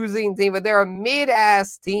losing team, but they're a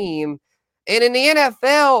mid-ass team. And in the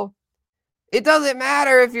NFL, it doesn't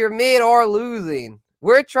matter if you're mid or losing.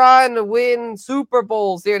 We're trying to win Super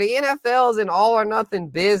Bowls here. The NFL is an all or nothing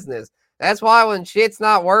business. That's why when shit's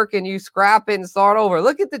not working, you scrap it and start over.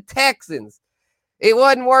 Look at the Texans. It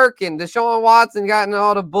wasn't working. Deshaun Watson got in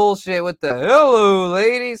all the bullshit with the hello,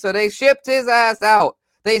 lady. So they shipped his ass out.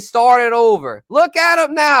 They started over. Look at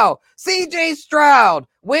him now. CJ Stroud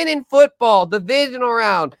winning football, divisional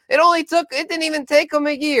round. It didn't even take him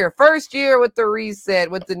a year. First year with the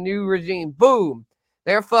reset, with the new regime. Boom.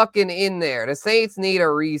 They're fucking in there. The Saints need a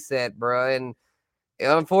reset, bro. And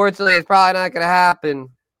unfortunately, it's probably not going to happen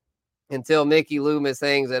until Mickey Loomis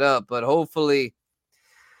hangs it up. But hopefully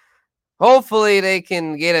hopefully they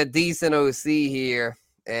can get a decent OC here.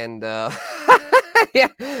 And yeah,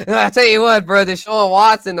 I tell you what, bro, Deshaun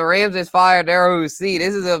Watson, the Rams just fired their OC.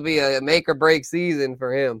 This is gonna be a make or break season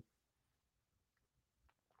for him.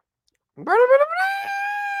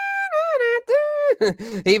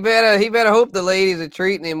 he better hope the ladies are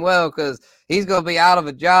treating him well, because he's gonna be out of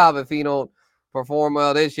a job if he don't perform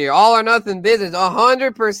well this year. All or nothing business,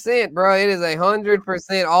 100%, bro. It is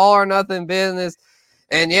 100% all or nothing business.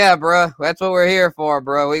 And yeah, bro, that's what we're here for,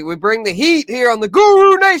 bro. We bring the heat here on the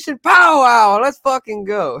Guru Nation powwow. Let's fucking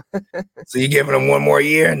go. So you're giving them one more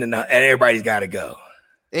year, and everybody's got to go.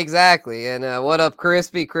 Exactly. And what up,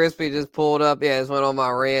 Crispy? Crispy just pulled up. Yeah, just went on my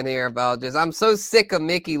rant here about I'm so sick of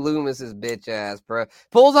Mickey Loomis's bitch ass, bro.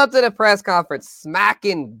 Pulls up to the press conference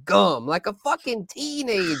smacking gum like a fucking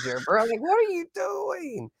teenager, bro. Like, what are you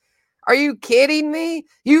doing? Are you kidding me?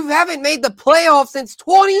 You haven't made the playoffs since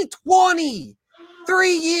 2020.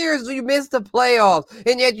 3 years you missed the playoffs,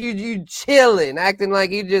 and yet you chilling, acting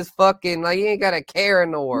like you just fucking, like you ain't got a care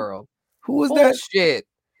in the world. Who was that shit?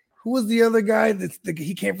 Who was the other guy?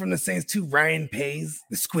 He came from the Saints too. Ryan Pace,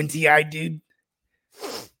 the squinty-eyed dude.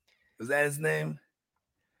 Was that his name?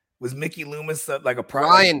 Was Mickey Loomis like a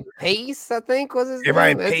product? Ryan Pace, I think, was his name.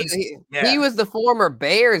 Ryan Pace. He was the former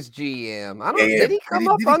Bears GM. I don't. Did he come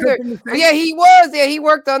up did under? Yeah, he was. Yeah, he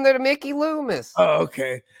worked under the Mickey Loomis. Oh,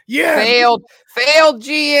 okay. Yeah. Failed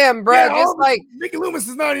GM, bro. Yeah, just like Mickey Loomis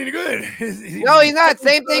is not any good. No, he's not.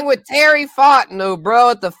 Same thing with Terry Fontenot,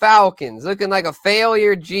 bro, at the Falcons, looking like a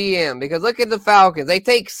failure GM. Because look at the Falcons; they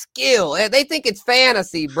take skill. They think it's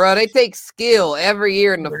fantasy, bro. They take skill every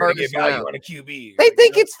year in the first round. On a QB. They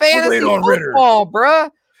think it's fantasy football, bro.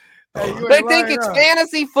 They think it's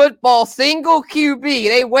fantasy football, single QB.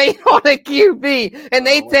 They wait on a QB and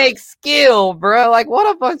they take skill, bro. Like,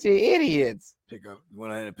 what a bunch of idiots.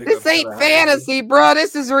 This ain't fantasy, bro.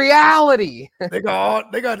 This is reality. They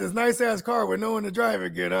got this nice ass car with no one to drive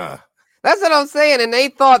it good, huh? That's what I'm saying. And they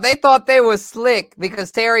thought they was slick because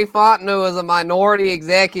Terry Fontenot was a minority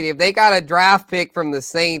executive. They got a draft pick from the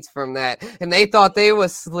Saints from that, and they thought they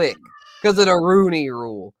was slick because of the Rooney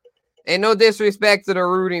Rule. And no disrespect to the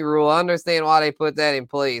Rooney Rule. I understand why they put that in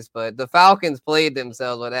place, but the Falcons played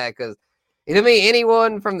themselves with that because to me,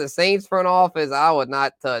 anyone from the Saints front office, I would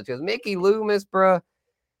not touch. Because Mickey Loomis, bro,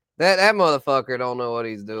 that motherfucker don't know what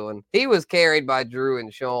he's doing. He was carried by Drew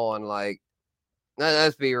and Sean. Like,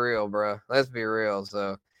 let's be real, bro. Let's be real.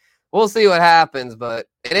 So we'll see what happens. And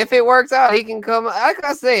if it works out, he can come. Like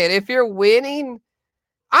I said, if you're winning,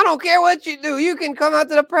 I don't care what you do. You can come out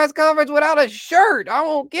to the press conference without a shirt. I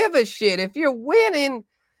won't give a shit. If you're winning,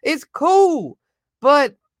 it's cool.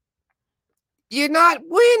 But you're not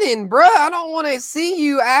winning, bro. I don't want to see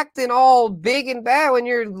you acting all big and bad when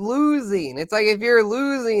you're losing. It's like if you're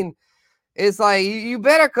losing, it's like you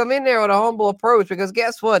better come in there with a humble approach because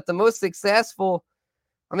guess what? The most successful,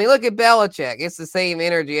 I mean, look at Belichick. It's the same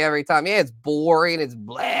energy every time. Yeah, it's boring. It's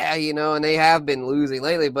blah, and they have been losing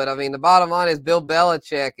lately. But, I mean, the bottom line is Bill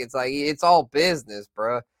Belichick. It's like it's all business,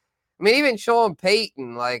 bro. I mean, even Sean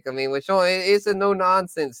Payton, with Sean, it's a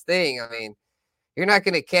no-nonsense thing. I mean, you're not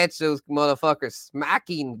going to catch those motherfuckers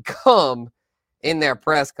smacking gum in their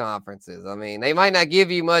press conferences. I mean, they might not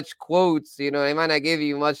give you much quotes, they might not give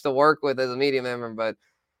you much to work with as a media member, but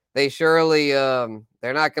they surely, they're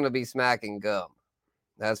not going to be smacking gum.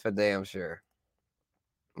 That's for damn sure.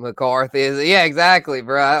 McCarthy is, yeah, exactly,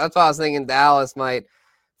 bro. That's why I was thinking Dallas might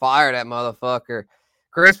fire that motherfucker.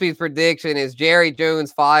 Crispy's prediction is Jerry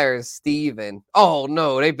Jones fires Steven. Oh,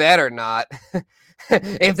 no, they better not.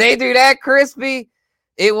 If they do that, Crispy,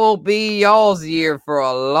 it won't be y'all's year for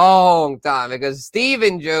a long time because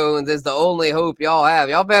Stephen Jones is the only hope y'all have.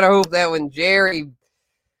 Y'all better hope that when Jerry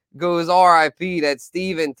goes RIP, that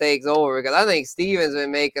Steven takes over because I think Steven's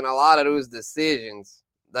been making a lot of those decisions,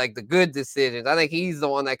 like the good decisions. I think he's the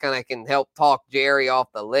one that kind of can help talk Jerry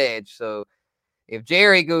off the ledge. So if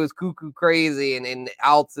Jerry goes cuckoo crazy and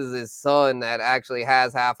outs his son that actually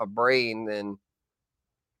has half a brain, then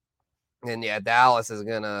yeah, Dallas is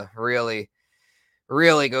going to really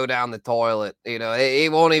go down the toilet.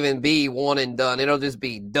 It won't even be one and done. It'll just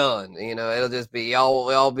be done. It'll just be,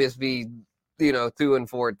 y'all just be,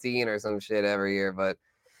 2-14 or some shit every year. But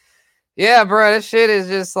yeah, bro, this shit is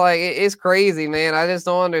just like, it's crazy, man. I just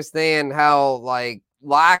don't understand how,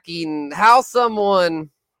 how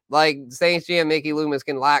someone like Saints GM Mickey Loomis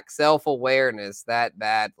can lack self-awareness that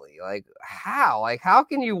badly. Like, how? Like, how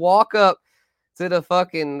can you walk up to the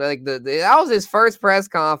fucking, that was his first press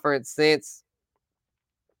conference since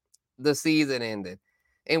the season ended,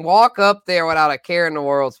 and walk up there without a care in the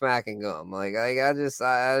world smacking gum.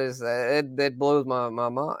 That blows my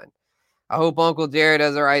mind. I hope Uncle Jerry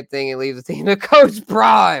does the right thing and leaves the team to Coach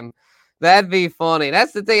Prime. That'd be funny.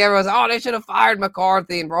 That's the thing. Everyone's, they should have fired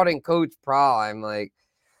McCarthy and brought in Coach Prime. Like,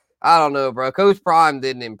 I don't know, bro. Coach Prime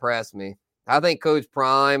didn't impress me. I think Coach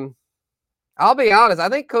Prime, I'll be honest, I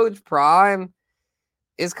think Coach Prime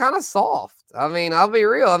is kind of soft. I mean, I'll be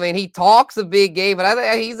real. I mean, he talks a big game, but I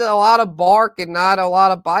think he's a lot of bark and not a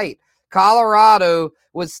lot of bite. Colorado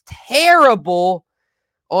was terrible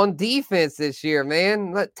on defense this year,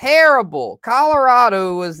 man. Terrible.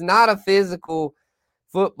 Colorado was not a physical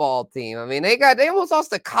football team. I mean, they almost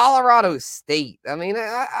lost to Colorado State. I mean,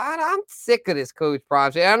 I'm sick of this Coach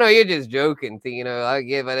Prime shit. I know you're just joking, Tino. I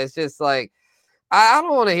get it, but it's just like, I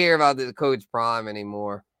don't want to hear about this Coach Prime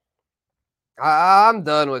anymore. I'm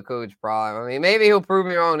done with Coach Prime. I mean, maybe he'll prove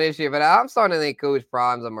me wrong this year, but I'm starting to think Coach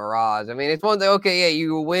Prime's a mirage. I mean, it's one thing, okay, yeah,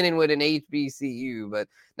 you were winning with an HBCU, but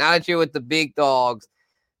now that you're with the big dogs,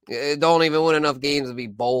 don't even win enough games to be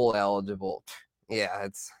bowl eligible. Yeah,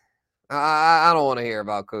 I don't want to hear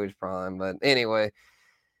about Coach Prime, but anyway,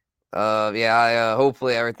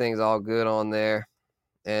 hopefully everything's all good on there.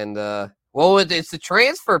 And, it's the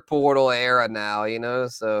transfer portal era now,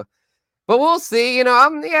 so. But we'll see,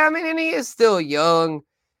 and he is still young.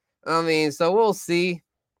 I mean, so we'll see.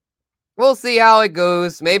 We'll see how it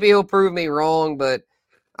goes. Maybe he'll prove me wrong, but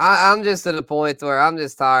I'm just at a point where I'm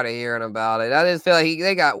just tired of hearing about it. I just feel like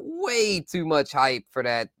they got way too much hype for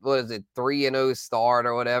that, 3-0 start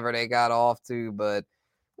or whatever they got off to, but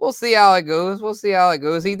we'll see how it goes.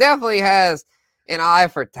 He definitely has an eye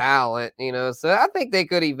for talent, so I think they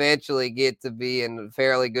could eventually get to being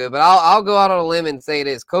fairly good. But I'll go out on a limb and say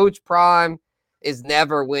this: Coach Prime is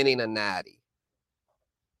never winning a natty.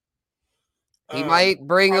 He might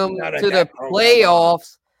bring them to the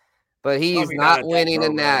playoffs, but he's not winning a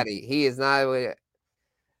natty. He is not winning.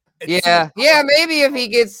 Yeah, maybe if he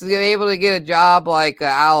gets able to get a job like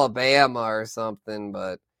Alabama or something,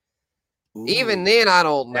 but even then, I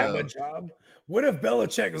don't know. A job? What if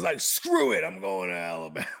Belichick was like, screw it, I'm going to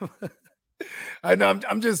Alabama? I know,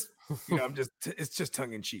 I'm just, it's just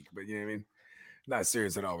tongue in cheek, but you know what I mean? Not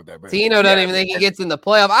serious at all with that. But Tino doesn't even think he gets in the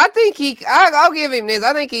playoff. I think I'll give him this.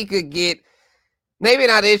 I think he could get, maybe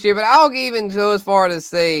not this year, but I'll even go as far to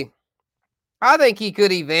say, I think he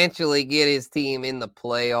could eventually get his team in the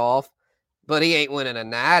playoff, but he ain't winning a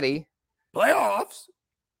natty. Playoffs?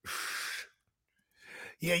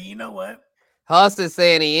 Yeah, you know what? Huss is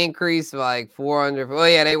saying he increased like 400. Oh,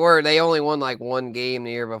 yeah, they only won like one game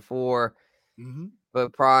the year before. Mm-hmm.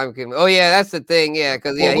 But Prime can. Oh, yeah, that's the thing. Yeah,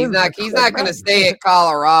 because he's not going to stay at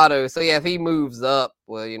Colorado. So yeah, if he moves up,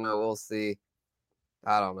 well, we'll see.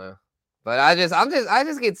 I don't know, but I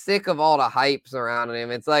just get sick of all the hype surrounding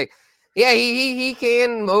him. It's like, yeah, he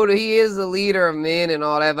can motivate. He is a leader of men and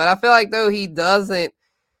all that, but I feel like though he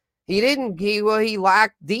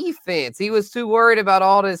lacked defense. He was too worried about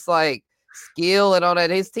all this like skill and all that.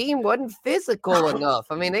 His team wasn't physical enough.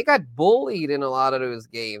 I mean, they got bullied in a lot of those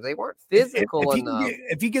games. They weren't physical enough.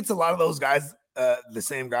 If he gets a lot of those guys, the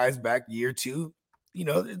same guys back year two,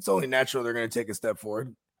 it's only natural they're going to take a step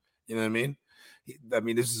forward. You know what I mean?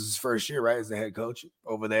 This is his first year, right, as the head coach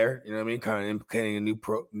over there. You know what I mean? Kind of implementing a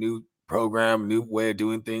new program, new way of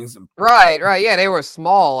doing things. Right. Yeah, they were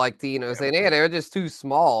small, like Tino saying. Yeah, they were just too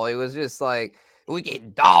small. It was just like, we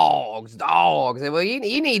get dogs. And well, you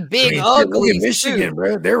need big uglies. Look at Michigan, too.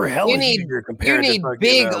 bro. They were hella huge compared to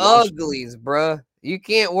big uglies, bro. You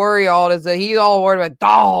can't worry all this. He's all worried about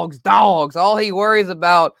dogs. All he worries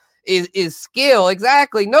about is skill.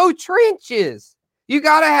 Exactly. No trenches. You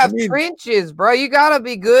got to have trenches, bro. You got to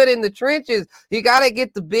be good in the trenches. You got to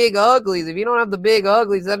get the big uglies. If you don't have the big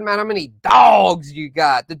uglies, it doesn't matter how many dogs you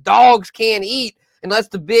got. The dogs can't eat unless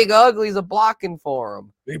the big uglies are blocking for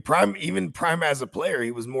them. Prime as a player,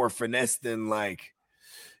 he was more finesse than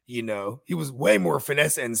he was way more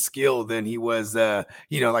finesse and skill than he was,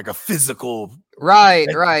 like a physical. Right.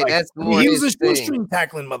 That's more. He was a shoestring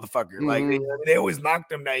tackling motherfucker. Mm-hmm. They always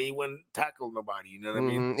knocked him that he wouldn't tackle nobody. You know what I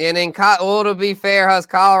mean? And then, to be fair,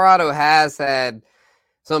 Colorado has had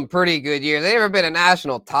some pretty good years. They've never been a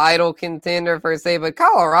national title contender per se, but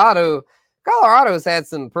Colorado's had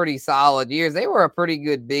some pretty solid years. They were a pretty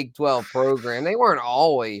good Big 12 program. They weren't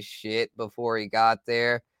always shit before he got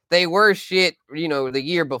there. They were shit, the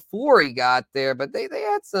year before he got there, but they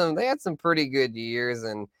had some pretty good years.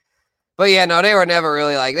 And But yeah, no, they were never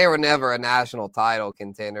a national title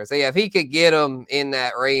contender. So yeah, if he could get them in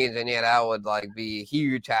that range, and yeah, that would like be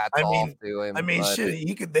huge hats off to him. But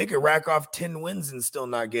shit, they could rack off 10 wins and still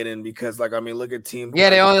not get in because, like, I mean, look at teams. Yeah,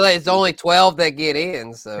 it's only 12 that get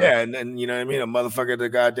in. So yeah, and then you know what I mean, a motherfucker the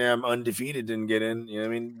goddamn undefeated didn't get in. You know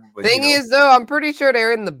what I mean? But, thing is, though, I'm pretty sure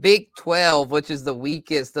they're in the Big 12, which is the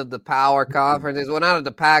weakest of the power conferences. Well, not of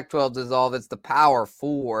the Pac-12 dissolve, it's the Power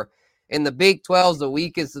 4. And the Big 12 is the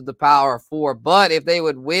weakest of the Power 4. But if they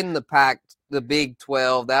would win the Big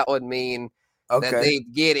 12, that would mean that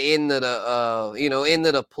they'd get into the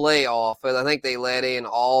into the playoff. But I think they let in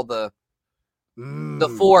all the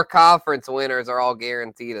 4 conference winners are all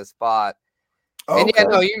guaranteed a spot. And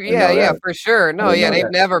for sure. No, yeah,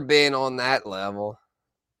 they've never been on that level.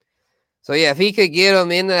 So yeah, if he could get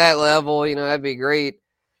them into that level, that'd be great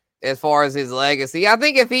as far as his legacy. I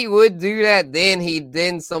think if he would do that,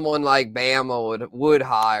 then someone like Bama would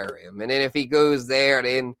hire him. And then if he goes there,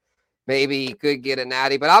 then maybe he could get a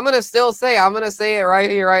natty. But I'm gonna say it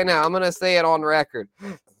right here, right now. I'm gonna say it on record.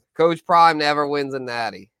 Coach Prime never wins a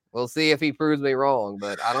natty. We'll see if he proves me wrong,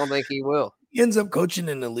 but I don't think he will. He ends up coaching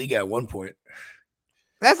in the league at one point.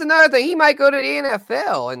 That's another thing. He might go to the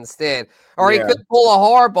NFL instead. Or he could pull a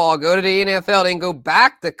Harbaugh, go to the NFL, then go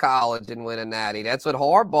back to college and win a natty. That's what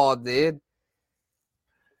Harbaugh did.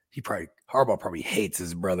 Harbaugh probably hates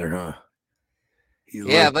his brother, huh?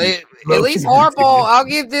 But at least Harbaugh, I'll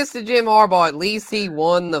give this to Jim Harbaugh. At least he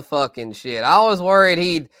won the fucking shit. I was worried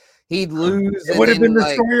he'd lose. It would have been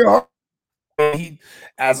the story of Harbaugh. He,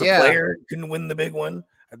 as a player, couldn't win the big one.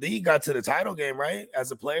 I think he got to the title game, right?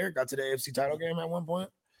 As a player, got to the AFC title game at one point.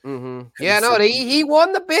 Mm-hmm. Yeah, no, he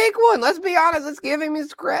won the big one. Let's be honest. Let's give him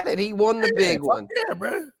his credit. He won the big one. Yeah,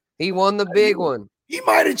 bro. He won the big one. He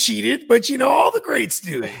might have cheated, but all the greats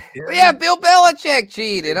do it. Yeah, Bill Belichick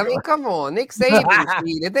cheated. I mean, come on. Nick Saban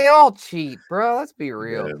cheated. They all cheat, bro. Let's be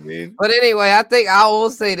real. Yeah, I mean. But anyway, I think I will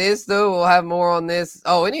say this, though. We'll have more on this.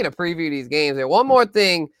 Oh, we need to preview these games here. One more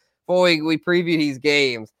thing before we preview these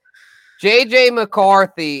games. J.J.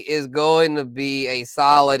 McCarthy is going to be a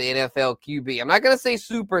solid NFL QB. I'm not going to say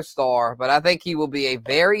superstar, but I think he will be a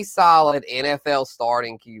very solid NFL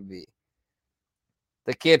starting QB.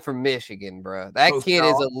 The kid from Michigan, bro. That kid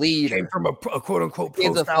is a leader. Came from a quote-unquote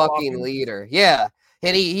He's a fucking leader. Yeah.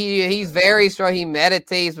 And he's very strong. He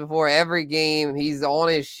meditates before every game. He's on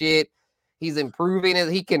his shit. He's improving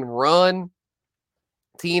it. He can run.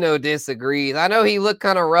 Tino disagrees. I know he looked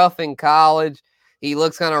kind of rough in college. He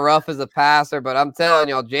looks kind of rough as a passer, but I'm telling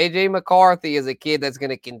y'all, J.J. McCarthy is a kid that's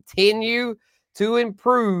going to continue to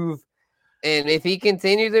improve. And if he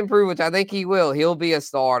continues to improve, which I think he will, he'll be a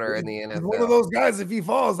starter in the NFL. He's one of those guys, if he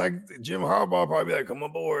falls, like Jim Harbaugh probably be like, come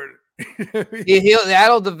aboard.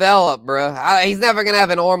 That'll develop, bro. He's never going to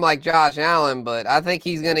have an arm like Josh Allen, but I think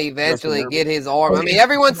he's going to eventually get his arm. I mean,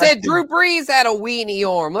 everyone said Drew Brees had a weenie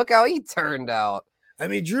arm. Look how he turned out. I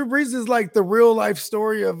mean, Drew Brees is like the real life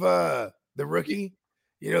story of the rookie,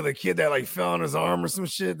 the kid that like fell on his arm or some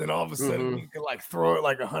shit. Then all of a sudden he could like throw it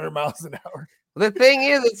like 100 miles an hour. The thing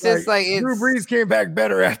is, it's just like Drew Brees came back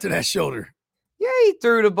better after that shoulder. Yeah, he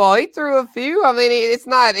threw the ball. He threw a few. I mean,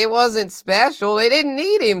 it wasn't special. They didn't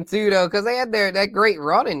need him to though, because they had that great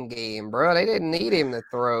running game, bro. They didn't need him to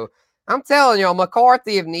throw. I'm telling y'all,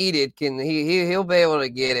 McCarthy, if needed, he'll be able to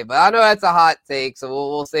get it. But I know that's a hot take, so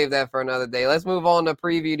we'll save that for another day. Let's move on to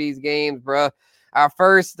preview these games, bro. Our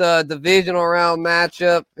first divisional round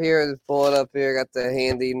matchup here. Let's pull it up here. Got the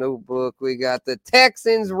handy notebook. We got the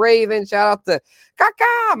Texans, Ravens. Shout out to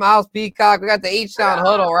Miles Peacock. We got the H-Town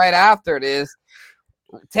huddle right after this.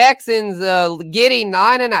 Texans getting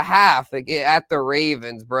 9.5 at the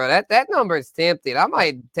Ravens, bro. That number is tempting. I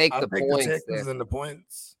might take the points. The Texans and the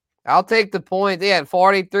points. I'll take the points. Yeah,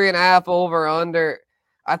 43.5 over under.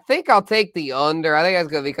 I think I'll take the under. I think that's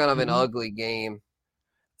gonna be kind of an ugly game.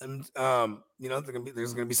 And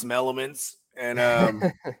there's gonna be some elements, and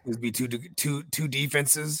there's be two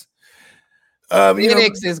defenses.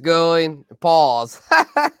 Phoenix is going. Pause.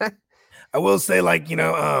 I will say,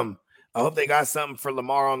 I hope they got something for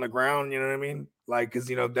Lamar on the ground. You know what I mean? Like,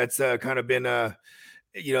 because that's kind of been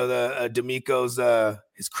D'Amico's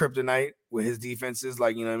his kryptonite with his defenses.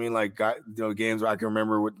 Like, you know what I mean? Like, games where I can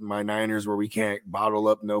remember with my Niners where we can't bottle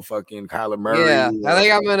up no fucking Kyler Murray. Yeah, I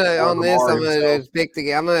think I'm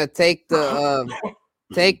gonna take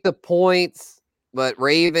the points, but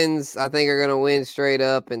Ravens I think are gonna win straight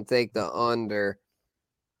up and take the under.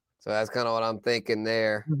 So that's kind of what I'm thinking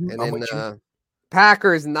there. And then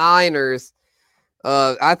Packers Niners.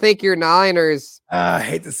 I think your Niners. I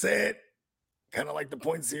hate to say it. Kind of like the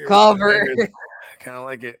points here. Cover. Kind of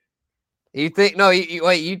like it. You think no?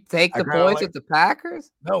 Wait, you take the points with the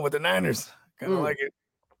Packers? No, with the Niners. Kind of like it.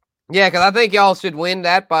 Yeah, because I think y'all should win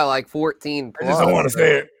that by like 14 plus. I just don't want to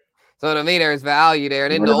say it. So to me, there's value there,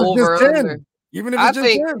 and Even then the over under. Even if it's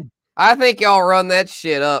just 10. I think y'all run that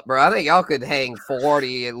shit up, bro. I think y'all could hang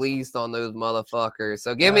 40 at least on those motherfuckers.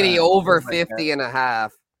 So give me the over 50 and a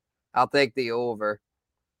half. I'll take the over.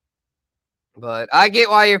 But I get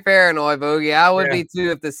why you're paranoid, Bogey. I would be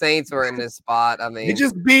too if the Saints were in this spot. I mean, they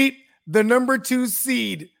just beat the number 2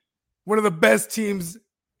 seed, one of the best teams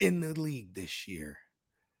in the league this year.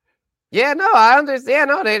 Yeah, no, I understand.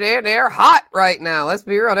 No, they're hot right now. Let's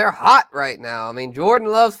be real. They're hot right now. I mean, Jordan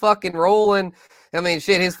loves fucking rolling. I mean,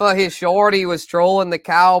 shit, his shorty was trolling the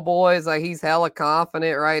Cowboys. Like, he's hella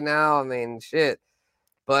confident right now. I mean, shit.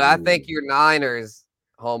 But I think your Niners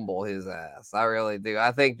humble his ass. I really do.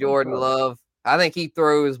 I think Jordan Love, I think he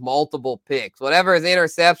throws multiple picks. Whatever his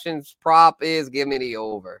interceptions prop is, give me the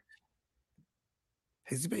over.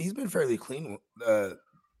 He's been fairly clean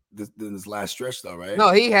this last stretch, though, right?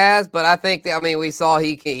 No, he has, but I think we saw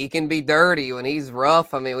he can be dirty when he's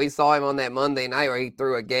rough. I mean, we saw him on that Monday night where he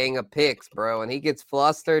threw a gang of picks, bro, and he gets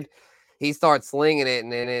flustered. He starts slinging it,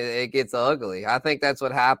 and then it gets ugly. I think that's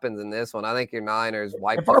what happens in this one. I think your Niners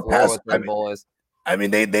wipe the floor with them boys. I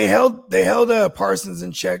mean, they held Parsons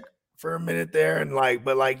in check for a minute there, and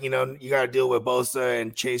you got to deal with Bosa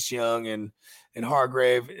and Chase Young and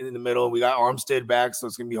Hargrave in the middle. We got Armstead back, so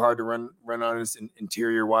it's gonna be hard to run on us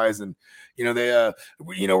interior wise. And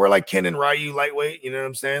we're like Ken and Ryu lightweight. You know what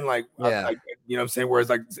I'm saying? You know what I'm saying.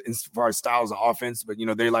 Whereas as far as styles of offense, but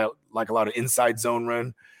they like a lot of inside zone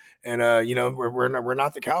run, and we're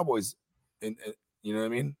not the Cowboys. And you know what I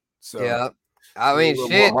mean? So yeah, I mean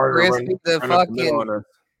shit, Crispy the fucking.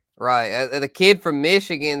 Right. The kid from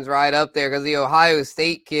Michigan's right up there because the Ohio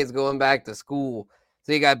State kid's going back to school.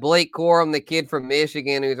 So you got Blake Corum, the kid from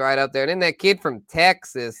Michigan, who's right up there. And then that kid from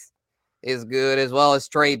Texas is good, as well as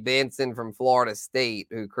Trey Benson from Florida State,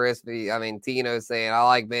 who Tino's saying, I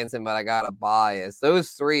like Benson, but I got a bias.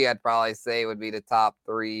 Those three I'd probably say would be the top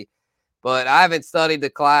three. But I haven't studied the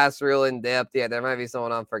class real in depth yet. There might be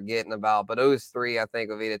someone I'm forgetting about. But those three I think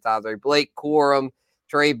would be the top three. Blake Corum,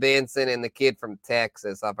 Trey Benson, and the kid from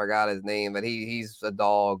Texas. I forgot his name, but he's a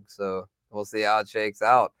dog. So we'll see how it shakes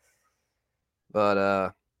out.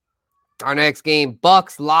 But our next game,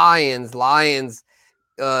 Bucks-Lions. Lions,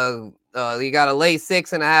 you got to lay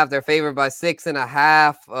 6.5. They're favored by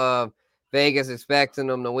 6.5. Vegas expecting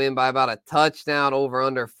them to win by about a touchdown, over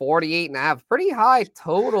under 48.5. Pretty high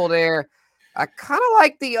total there. I kind of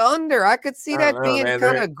like the under. I could see that being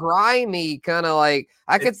kind of grimy, kind of like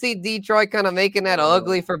I could see Detroit kind of making that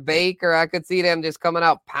ugly for Baker. I could see them just coming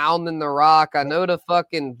out pounding the rock. I know the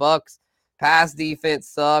fucking Bucks pass defense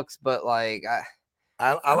sucks, but like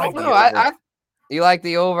I like the over. You like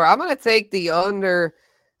the over. I'm gonna take the under,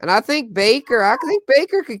 and I think Baker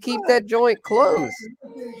could keep that joint close.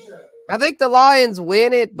 I think the Lions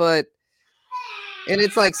win it, and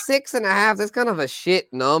it's like 6.5. That's kind of a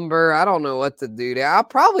shit number. I don't know what to do there. I'll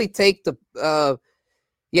probably take the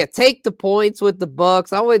points with the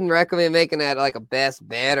Bucks. I wouldn't recommend making that like a best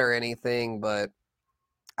bet or anything, but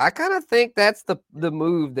I kind of think that's the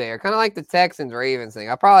move there. Kind of like the Texans-Ravens thing.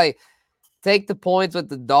 I probably take the points with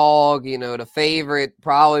the dog. The favorite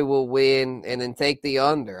probably will win, and then take the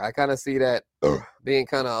under. I kind of see that being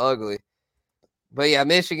kind of ugly. But yeah,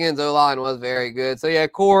 Michigan's O-line was very good. So yeah,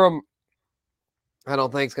 Corum, I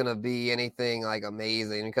don't think it's going to be anything like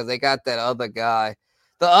amazing because they got that other guy.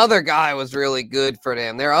 The other guy was really good for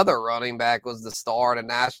them. Their other running back was the star of the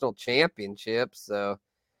national championship. So,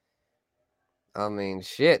 I mean,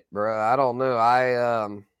 shit, bro. I don't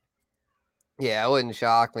know. It wouldn't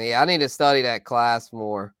shock me. I need to study that class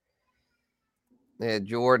more. Yeah,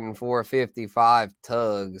 Jordan 455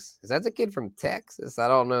 Tugs. Is that the kid from Texas? I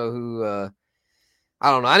don't know who. I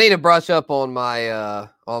don't know. I need to brush up on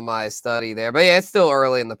my study there. But yeah, it's still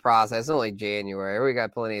early in the process. It's only January. We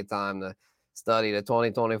got plenty of time to study the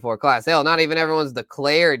 2024 class. Hell, not even everyone's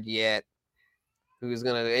declared yet. Who's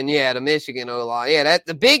gonna? And yeah, the Michigan O-line. Yeah, that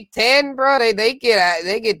the Big Ten, bro. They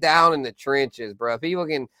get down in the trenches, bro. People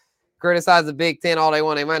can criticize the Big Ten all they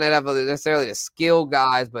want. They might not have necessarily the skill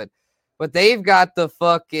guys, but they've got the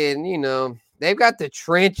fucking they've got the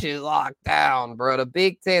trenches locked down, bro. The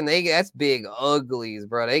Big Ten, that's big uglies,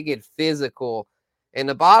 bro. They get physical. And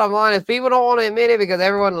the bottom line is people don't want to admit it because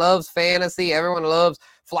everyone loves fantasy. Everyone loves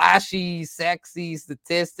flashy, sexy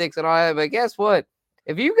statistics and all that. But guess what?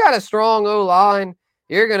 If you got a strong O-line,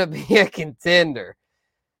 you're going to be a contender.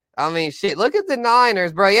 I mean, shit, look at the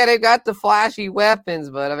Niners, bro. Yeah, they've got the flashy weapons,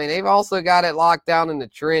 but, I mean, they've also got it locked down in the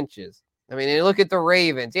trenches. I mean, and look at the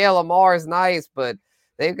Ravens. Yeah, Lamar is nice, but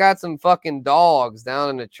they've got some fucking dogs down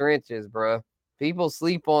in the trenches, bro. People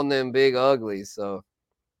sleep on them big uglies. So,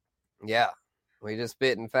 yeah, we just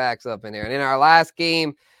spitting facts up in there. And in our last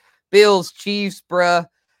game, Bills Chiefs, bro.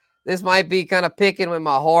 This might be kind of picking with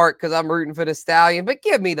my heart because I'm rooting for the Stallion, but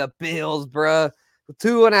give me the Bills, bro.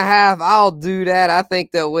 2.5, I'll do that. I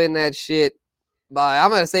think they'll win that shit I'm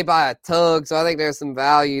going to say by a tug, so I think there's some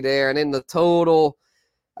value there. And in the total,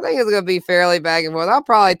 I think it's going to be fairly back and forth. I'll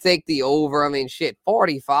probably take the over. I mean, shit,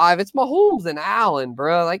 45. It's Mahomes and Allen,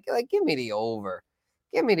 bro. Like give me the over.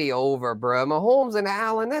 Give me the over, bro. Mahomes and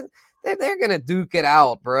Allen, they're going to duke it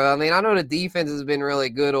out, bro. I mean, I know the defense has been really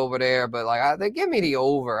good over there, but they give me the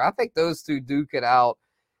over. I think those two duke it out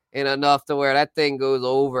in enough to where that thing goes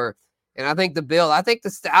over. And I think the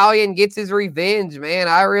Stallion gets his revenge, man.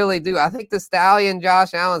 I really do. I think the Stallion,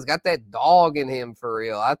 Josh Allen's got that dog in him for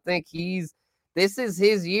real. I think this is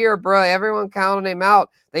his year, bro. Everyone counted him out.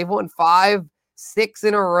 They've won 5, 6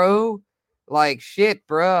 in a row. Like shit,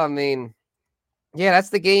 bro. I mean, yeah, that's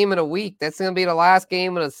the game of the week. That's going to be the last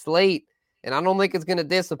game of the slate. And I don't think it's going to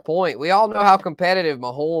disappoint. We all know how competitive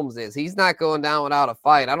Mahomes is. He's not going down without a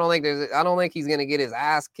fight. I don't think he's going to get his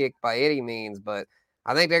ass kicked by any means, but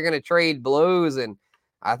I think they're going to trade blows, and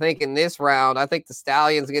I think in this round, I think the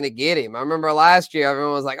Stallion's going to get him. I remember last year,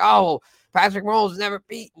 everyone was like, oh, Patrick Mahomes never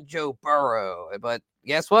beaten Joe Burrow. But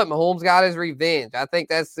guess what? Mahomes got his revenge. I think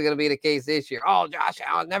that's going to be the case this year. Oh, Josh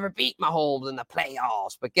Allen never beat Mahomes in the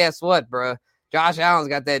playoffs. But guess what, bro? Josh Allen's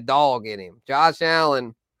got that dog in him. Josh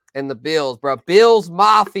Allen and the Bills, bro. Bills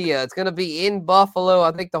Mafia. It's going to be in Buffalo.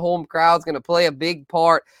 I think the home crowd's going to play a big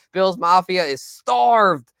part. Bills Mafia is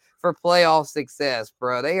starved for playoff success,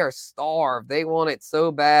 bro. They are starved. They want it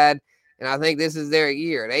so bad, and I think this is their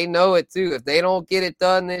year. They know it, too. If they don't get it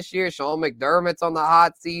done this year, Sean McDermott's on the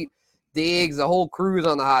hot seat, Diggs, the whole crew's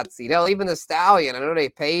on the hot seat. Hell, even the Stallion, I know they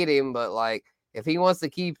paid him, but, if he wants to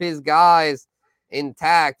keep his guys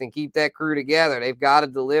intact and keep that crew together, they've got to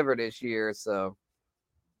deliver this year. So,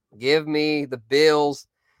 give me the Bills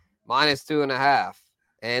 -2.5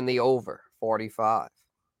 and the over 45.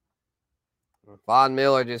 Von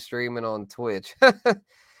Miller just streaming on Twitch.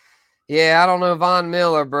 Yeah, I don't know Von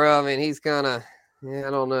Miller, bro. I mean, he's kind of, I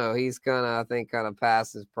don't know. He's I think,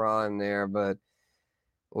 past his prime there, but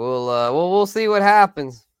we'll see what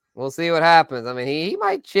happens. We'll see what happens. I mean, he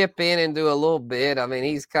might chip in and do a little bit. I mean,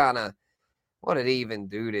 he's what did he even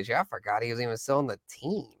do this year? I forgot he was even still on the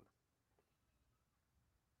team.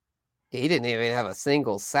 He didn't even have a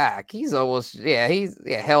single sack. He's almost, he's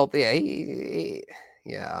healthy.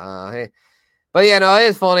 But yeah, no,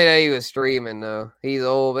 it's funny that he was streaming though. He's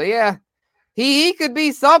old, but yeah, he could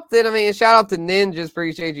be something. I mean, shout out to Ninjas.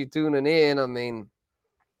 Appreciate you tuning in. I mean,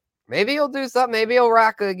 maybe he'll do something. Maybe he'll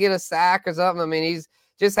get a sack or something. I mean, he's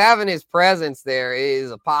just having his presence there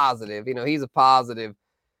is a positive. You know, he's a positive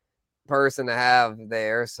person to have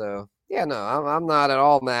there. So yeah, no, I'm not at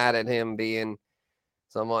all mad at him being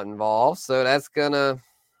somewhat involved. So I think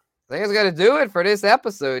it's gonna do it for this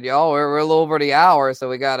episode, y'all. We're a little over the hour, so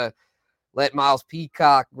we gotta let Miles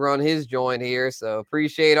Peacock run his joint here. So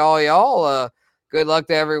appreciate all y'all. Good luck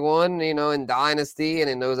to everyone, in Dynasty and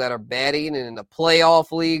in those that are betting and in the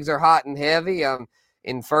playoff leagues are hot and heavy. I'm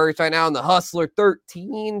in first right now in the Hustler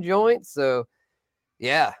 13 joint. So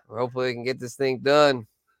yeah, hopefully we can get this thing done.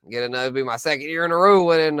 It'll be my second year in a row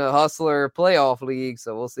winning the Hustler playoff league.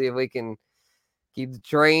 So we'll see if we can keep the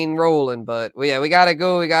train rolling. But we got to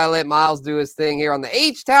go. We got to let Miles do his thing here on the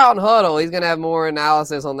H-Town Huddle. He's going to have more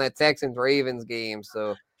analysis on that Texans-Ravens game.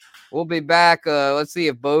 So we'll be back. Let's see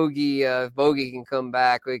if Bogey can come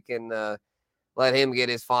back. We can let him get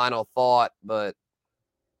his final thought. But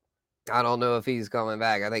I don't know if he's coming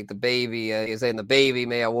back. I think the baby, he's saying the baby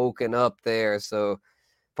may have woken up there. So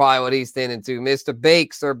probably what he's tending to. Mr.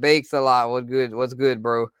 Bakes or Bakes a lot. What's good,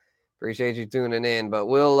 bro? Appreciate you tuning in. But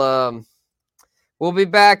we'll be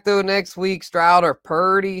back, though, next week. Stroud or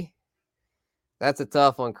Purdy. That's a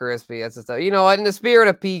tough one, Crispy. That's a tough. You know what? In the spirit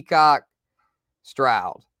of Peacock,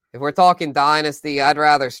 Stroud. If we're talking dynasty, I'd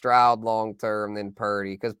rather Stroud long-term than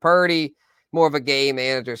Purdy. Because Purdy, more of a game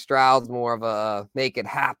manager. Stroud's more of a make it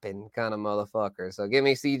happen kind of motherfucker. So give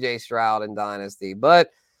me CJ Stroud in dynasty.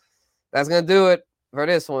 But that's going to do it for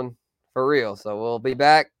this one. For real. So we'll be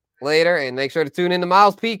back later. And make sure to tune in to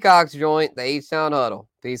Miles Peacock's joint, the H-Town Huddle.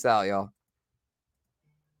 Peace out, y'all.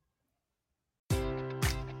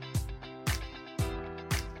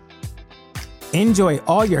 Enjoy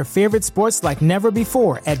all your favorite sports like never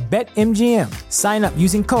before at BetMGM. Sign up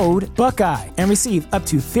using code Buckeye and receive up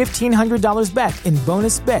to $1,500 back in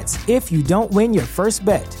bonus bets if you don't win your first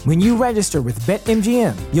bet. When you register with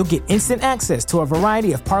BetMGM, you'll get instant access to a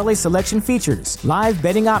variety of parlay selection features, live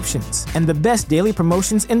betting options, and the best daily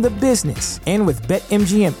promotions in the business. And with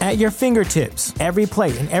BetMGM at your fingertips, every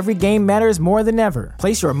play and every game matters more than ever.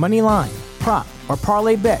 Place your money line, prop, or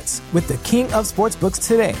parlay bets with the king of sportsbooks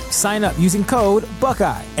today. Sign up using code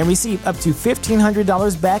Buckeye and receive up to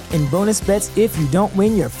 $1,500 back in bonus bets if you don't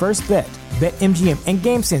win your first bet. BetMGM and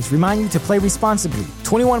GameSense remind you to play responsibly.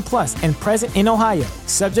 21 plus and present in Ohio,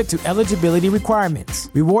 subject to eligibility requirements.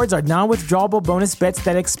 Rewards are non-withdrawable bonus bets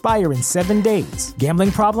that expire in 7 days.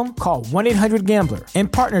 Gambling problem? Call 1-800-GAMBLER in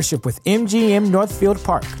partnership with MGM Northfield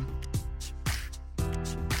Park.